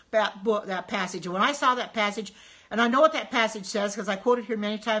that passage. And when I saw that passage, and I know what that passage says because I quoted here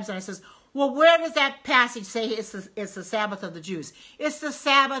many times, and I says, well, where does that passage say it's the Sabbath of the Jews? It's the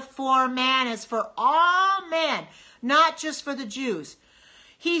Sabbath for man. It's for all men, not just for the Jews.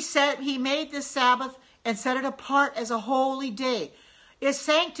 He said he made this Sabbath and set it apart as a holy day. It's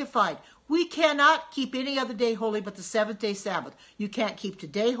sanctified. We cannot keep any other day holy but the seventh-day Sabbath. You can't keep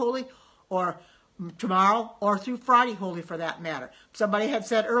today holy, or tomorrow, or through Friday holy for that matter. Somebody had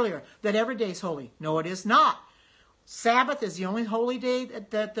said earlier that every day is holy. No, it is not. Sabbath is the only holy day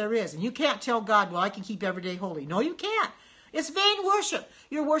that there is. And you can't tell God, well, I can keep every day holy. No, you can't. It's vain worship.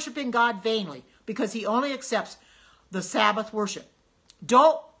 You're worshiping God vainly, because he only accepts the Sabbath worship.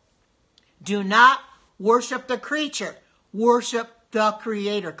 Do not worship the creature. Worship the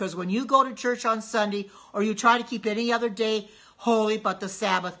Creator. Because when you go to church on Sunday, or you try to keep any other day holy but the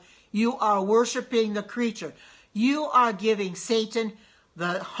Sabbath, you are worshiping the creature. You are giving Satan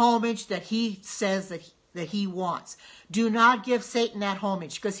the homage that he says that he wants. Do not give Satan that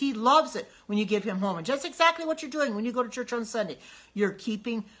homage, because he loves it when you give him homage. That's exactly what you're doing when you go to church on Sunday. You're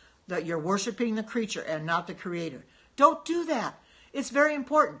worshiping the creature and not the Creator. Don't do that. It's very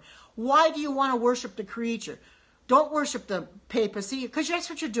important. Why do you want to worship the creature? Don't worship the papacy, because that's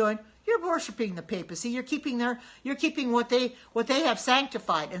what you're doing. You're worshiping the papacy. You're keeping what they have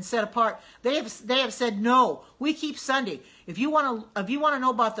sanctified and set apart. They have said, no, we keep Sunday. If you want to know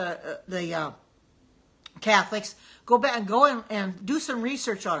about the Catholics, go back and do some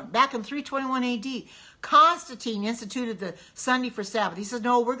research on it. Back in 321 AD, Constantine instituted the Sunday for Sabbath. He says,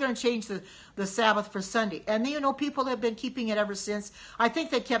 no, we're going to change the Sabbath for Sunday. And people have been keeping it ever since. I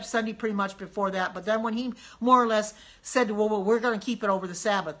think they kept Sunday pretty much before that. But then when he more or less said, well, we're going to keep it over the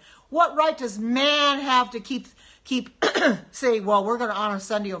Sabbath. What right does man have to keep say, well, we're going to honor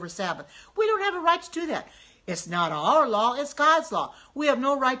Sunday over Sabbath? We don't have a right to do that. It's not our law, it's God's law. We have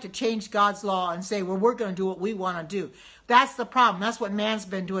no right to change God's law and say, well, we're going to do what we want to do. That's the problem. That's what man's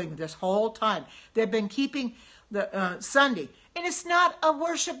been doing this whole time. They've been keeping the Sunday. And it's not a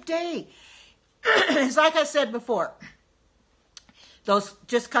worship day. It's like I said before. Those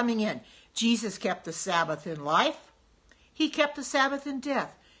just coming in. Jesus kept the Sabbath in life. He kept the Sabbath in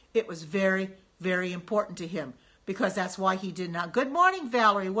death. It was very, very important to him, because that's why he did not. Good morning,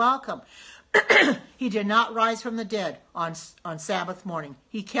 Valerie. Welcome. He did not rise from the dead on Sabbath morning.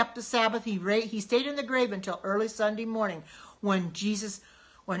 He kept the Sabbath. He stayed in the grave until early Sunday morning when Jesus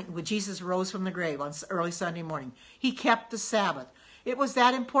rose from the grave on early Sunday morning. He kept the Sabbath. It was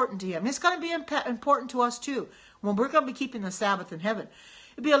that important to him. It's going to be important to us too when we're going to be keeping the Sabbath in heaven.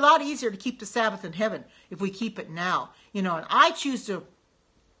 It'd be a lot easier to keep the Sabbath in heaven if we keep it now. And I choose to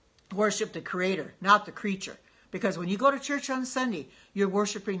worship the Creator, not the creature. Because when you go to church on Sunday, you're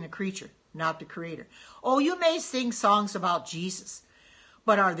worshiping the creature, not the Creator. Oh, you may sing songs about Jesus,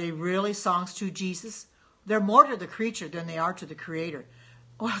 but are they really songs to Jesus? They're more to the creature than they are to the Creator.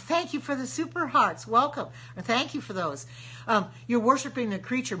 Well, thank you for the super hearts. Welcome. And thank you for those. You're worshiping the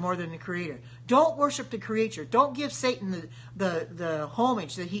creature more than the Creator. Don't worship the creature. Don't give Satan the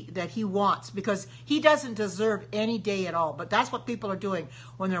homage that he wants, because he doesn't deserve any day at all. But that's what people are doing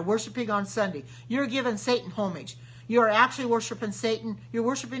when they're worshiping on Sunday. You're giving Satan homage. You're actually worshiping Satan. You're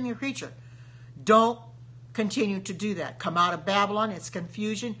worshiping the creature. Don't continue to do that. Come out of Babylon. It's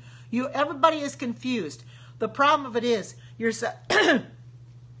confusion. Everybody is confused. The problem of it is you're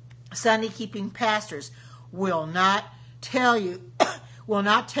Sunday keeping pastors will not tell you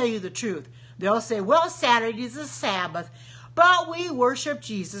the truth. They'll say, well, Saturday is the Sabbath, but we worship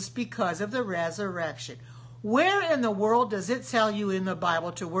Jesus because of the resurrection. Where in the world does it tell you in the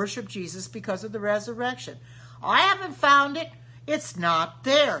Bible to worship Jesus because of the resurrection? I haven't found it. It's not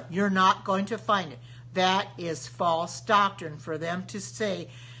there. You're not going to find it. That is false doctrine for them to say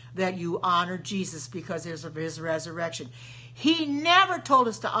that you honor Jesus because of his resurrection. He never told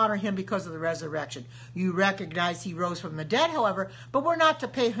us to honor him because of the resurrection. You recognize he rose from the dead, however, but we're not to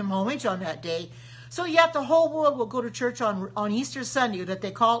pay him homage on that day. So yet the whole world will go to church on Easter Sunday, that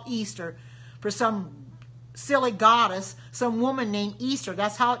they call Easter, for some silly goddess, some woman named Easter.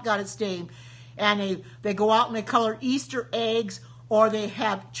 That's how it got its name. And they go out and they color Easter eggs, or they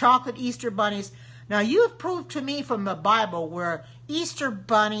have chocolate Easter bunnies. Now, you've proved to me from the Bible where Easter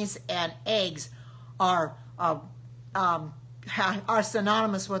bunnies and eggs are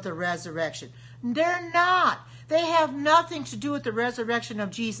synonymous with the resurrection. They're not. They have nothing to do with the resurrection of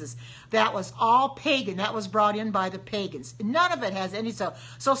Jesus. That was all pagan. That was brought in by the pagans. None of it has any. So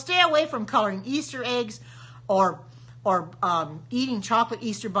stay away from coloring Easter eggs or eating chocolate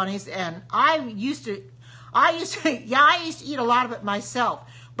Easter bunnies. And I used to eat a lot of it myself,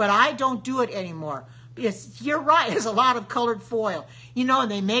 but I don't do it anymore. You're right. There's a lot of colored foil,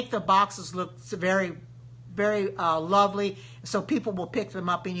 and they make the boxes look very, very lovely, so people will pick them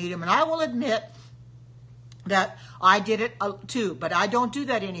up and eat them. And I will admit that I did it too, but I don't do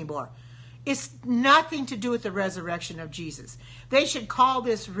that anymore. It's nothing to do with the resurrection of Jesus. They should call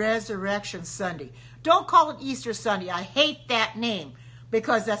this Resurrection Sunday. Don't call it Easter Sunday. I hate that name,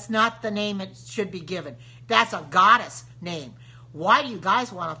 because that's not the name it should be given. That's a goddess name. Why do you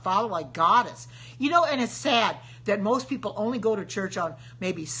guys want to follow a goddess? And it's sad that most people only go to church on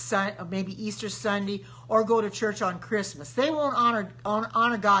maybe Easter Sunday, or go to church on Christmas. They won't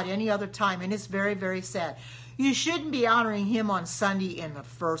honor God any other time, and it's very, very sad. You shouldn't be honoring him on Sunday in the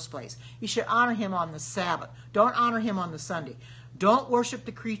first place. You should honor him on the Sabbath. Don't honor him on the Sunday. Don't worship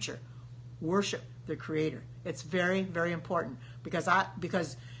the creature. Worship the Creator. It's very, very important,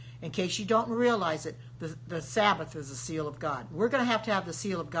 because in case you don't realize it, the Sabbath is the seal of God. We're going to have the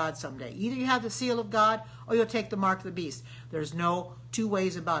seal of God someday. Either you have the seal of God, or you'll take the mark of the beast. There's no two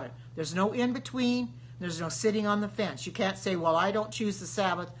ways about it. There's no in between. There's no sitting on the fence. You can't say, well, I don't choose the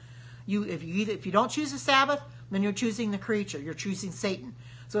Sabbath. If you don't choose the Sabbath, then you're choosing the creature. You're choosing Satan.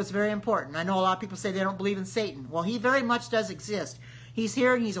 So it's very important. I know a lot of people say they don't believe in Satan. Well, he very much does exist. He's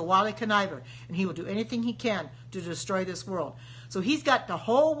here, and he's a wily conniver, and he will do anything he can to destroy this world. So he's got the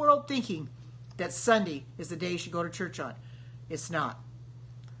whole world thinking that Sunday is the day you should go to church on. It's not.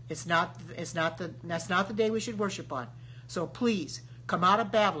 That's not the day we should worship on. So please, come out of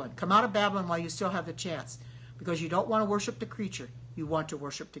Babylon. Come out of Babylon while you still have the chance, because you don't want to worship the creature. You want to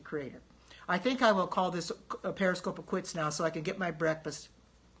worship the Creator. I think I will call this Periscope a quits now, so I can get my breakfast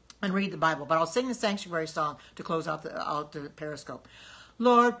and read the Bible. But I'll sing the sanctuary song to close out the Periscope.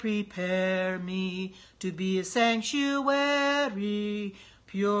 Lord, prepare me to be a sanctuary,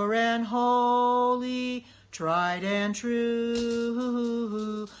 pure and holy, tried and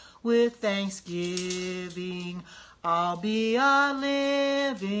true. With thanksgiving, I'll be a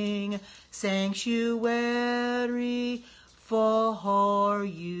living sanctuary for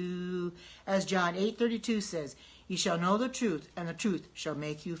you. As John 8:32 says, you shall know the truth, and the truth shall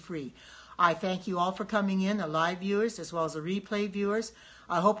make you free. I thank you all for coming in, the live viewers as well as the replay viewers.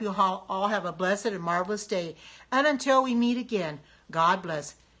 I hope you all have a blessed and marvelous day. And until we meet again, God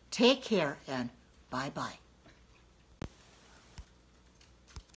bless. Take care, and bye-bye.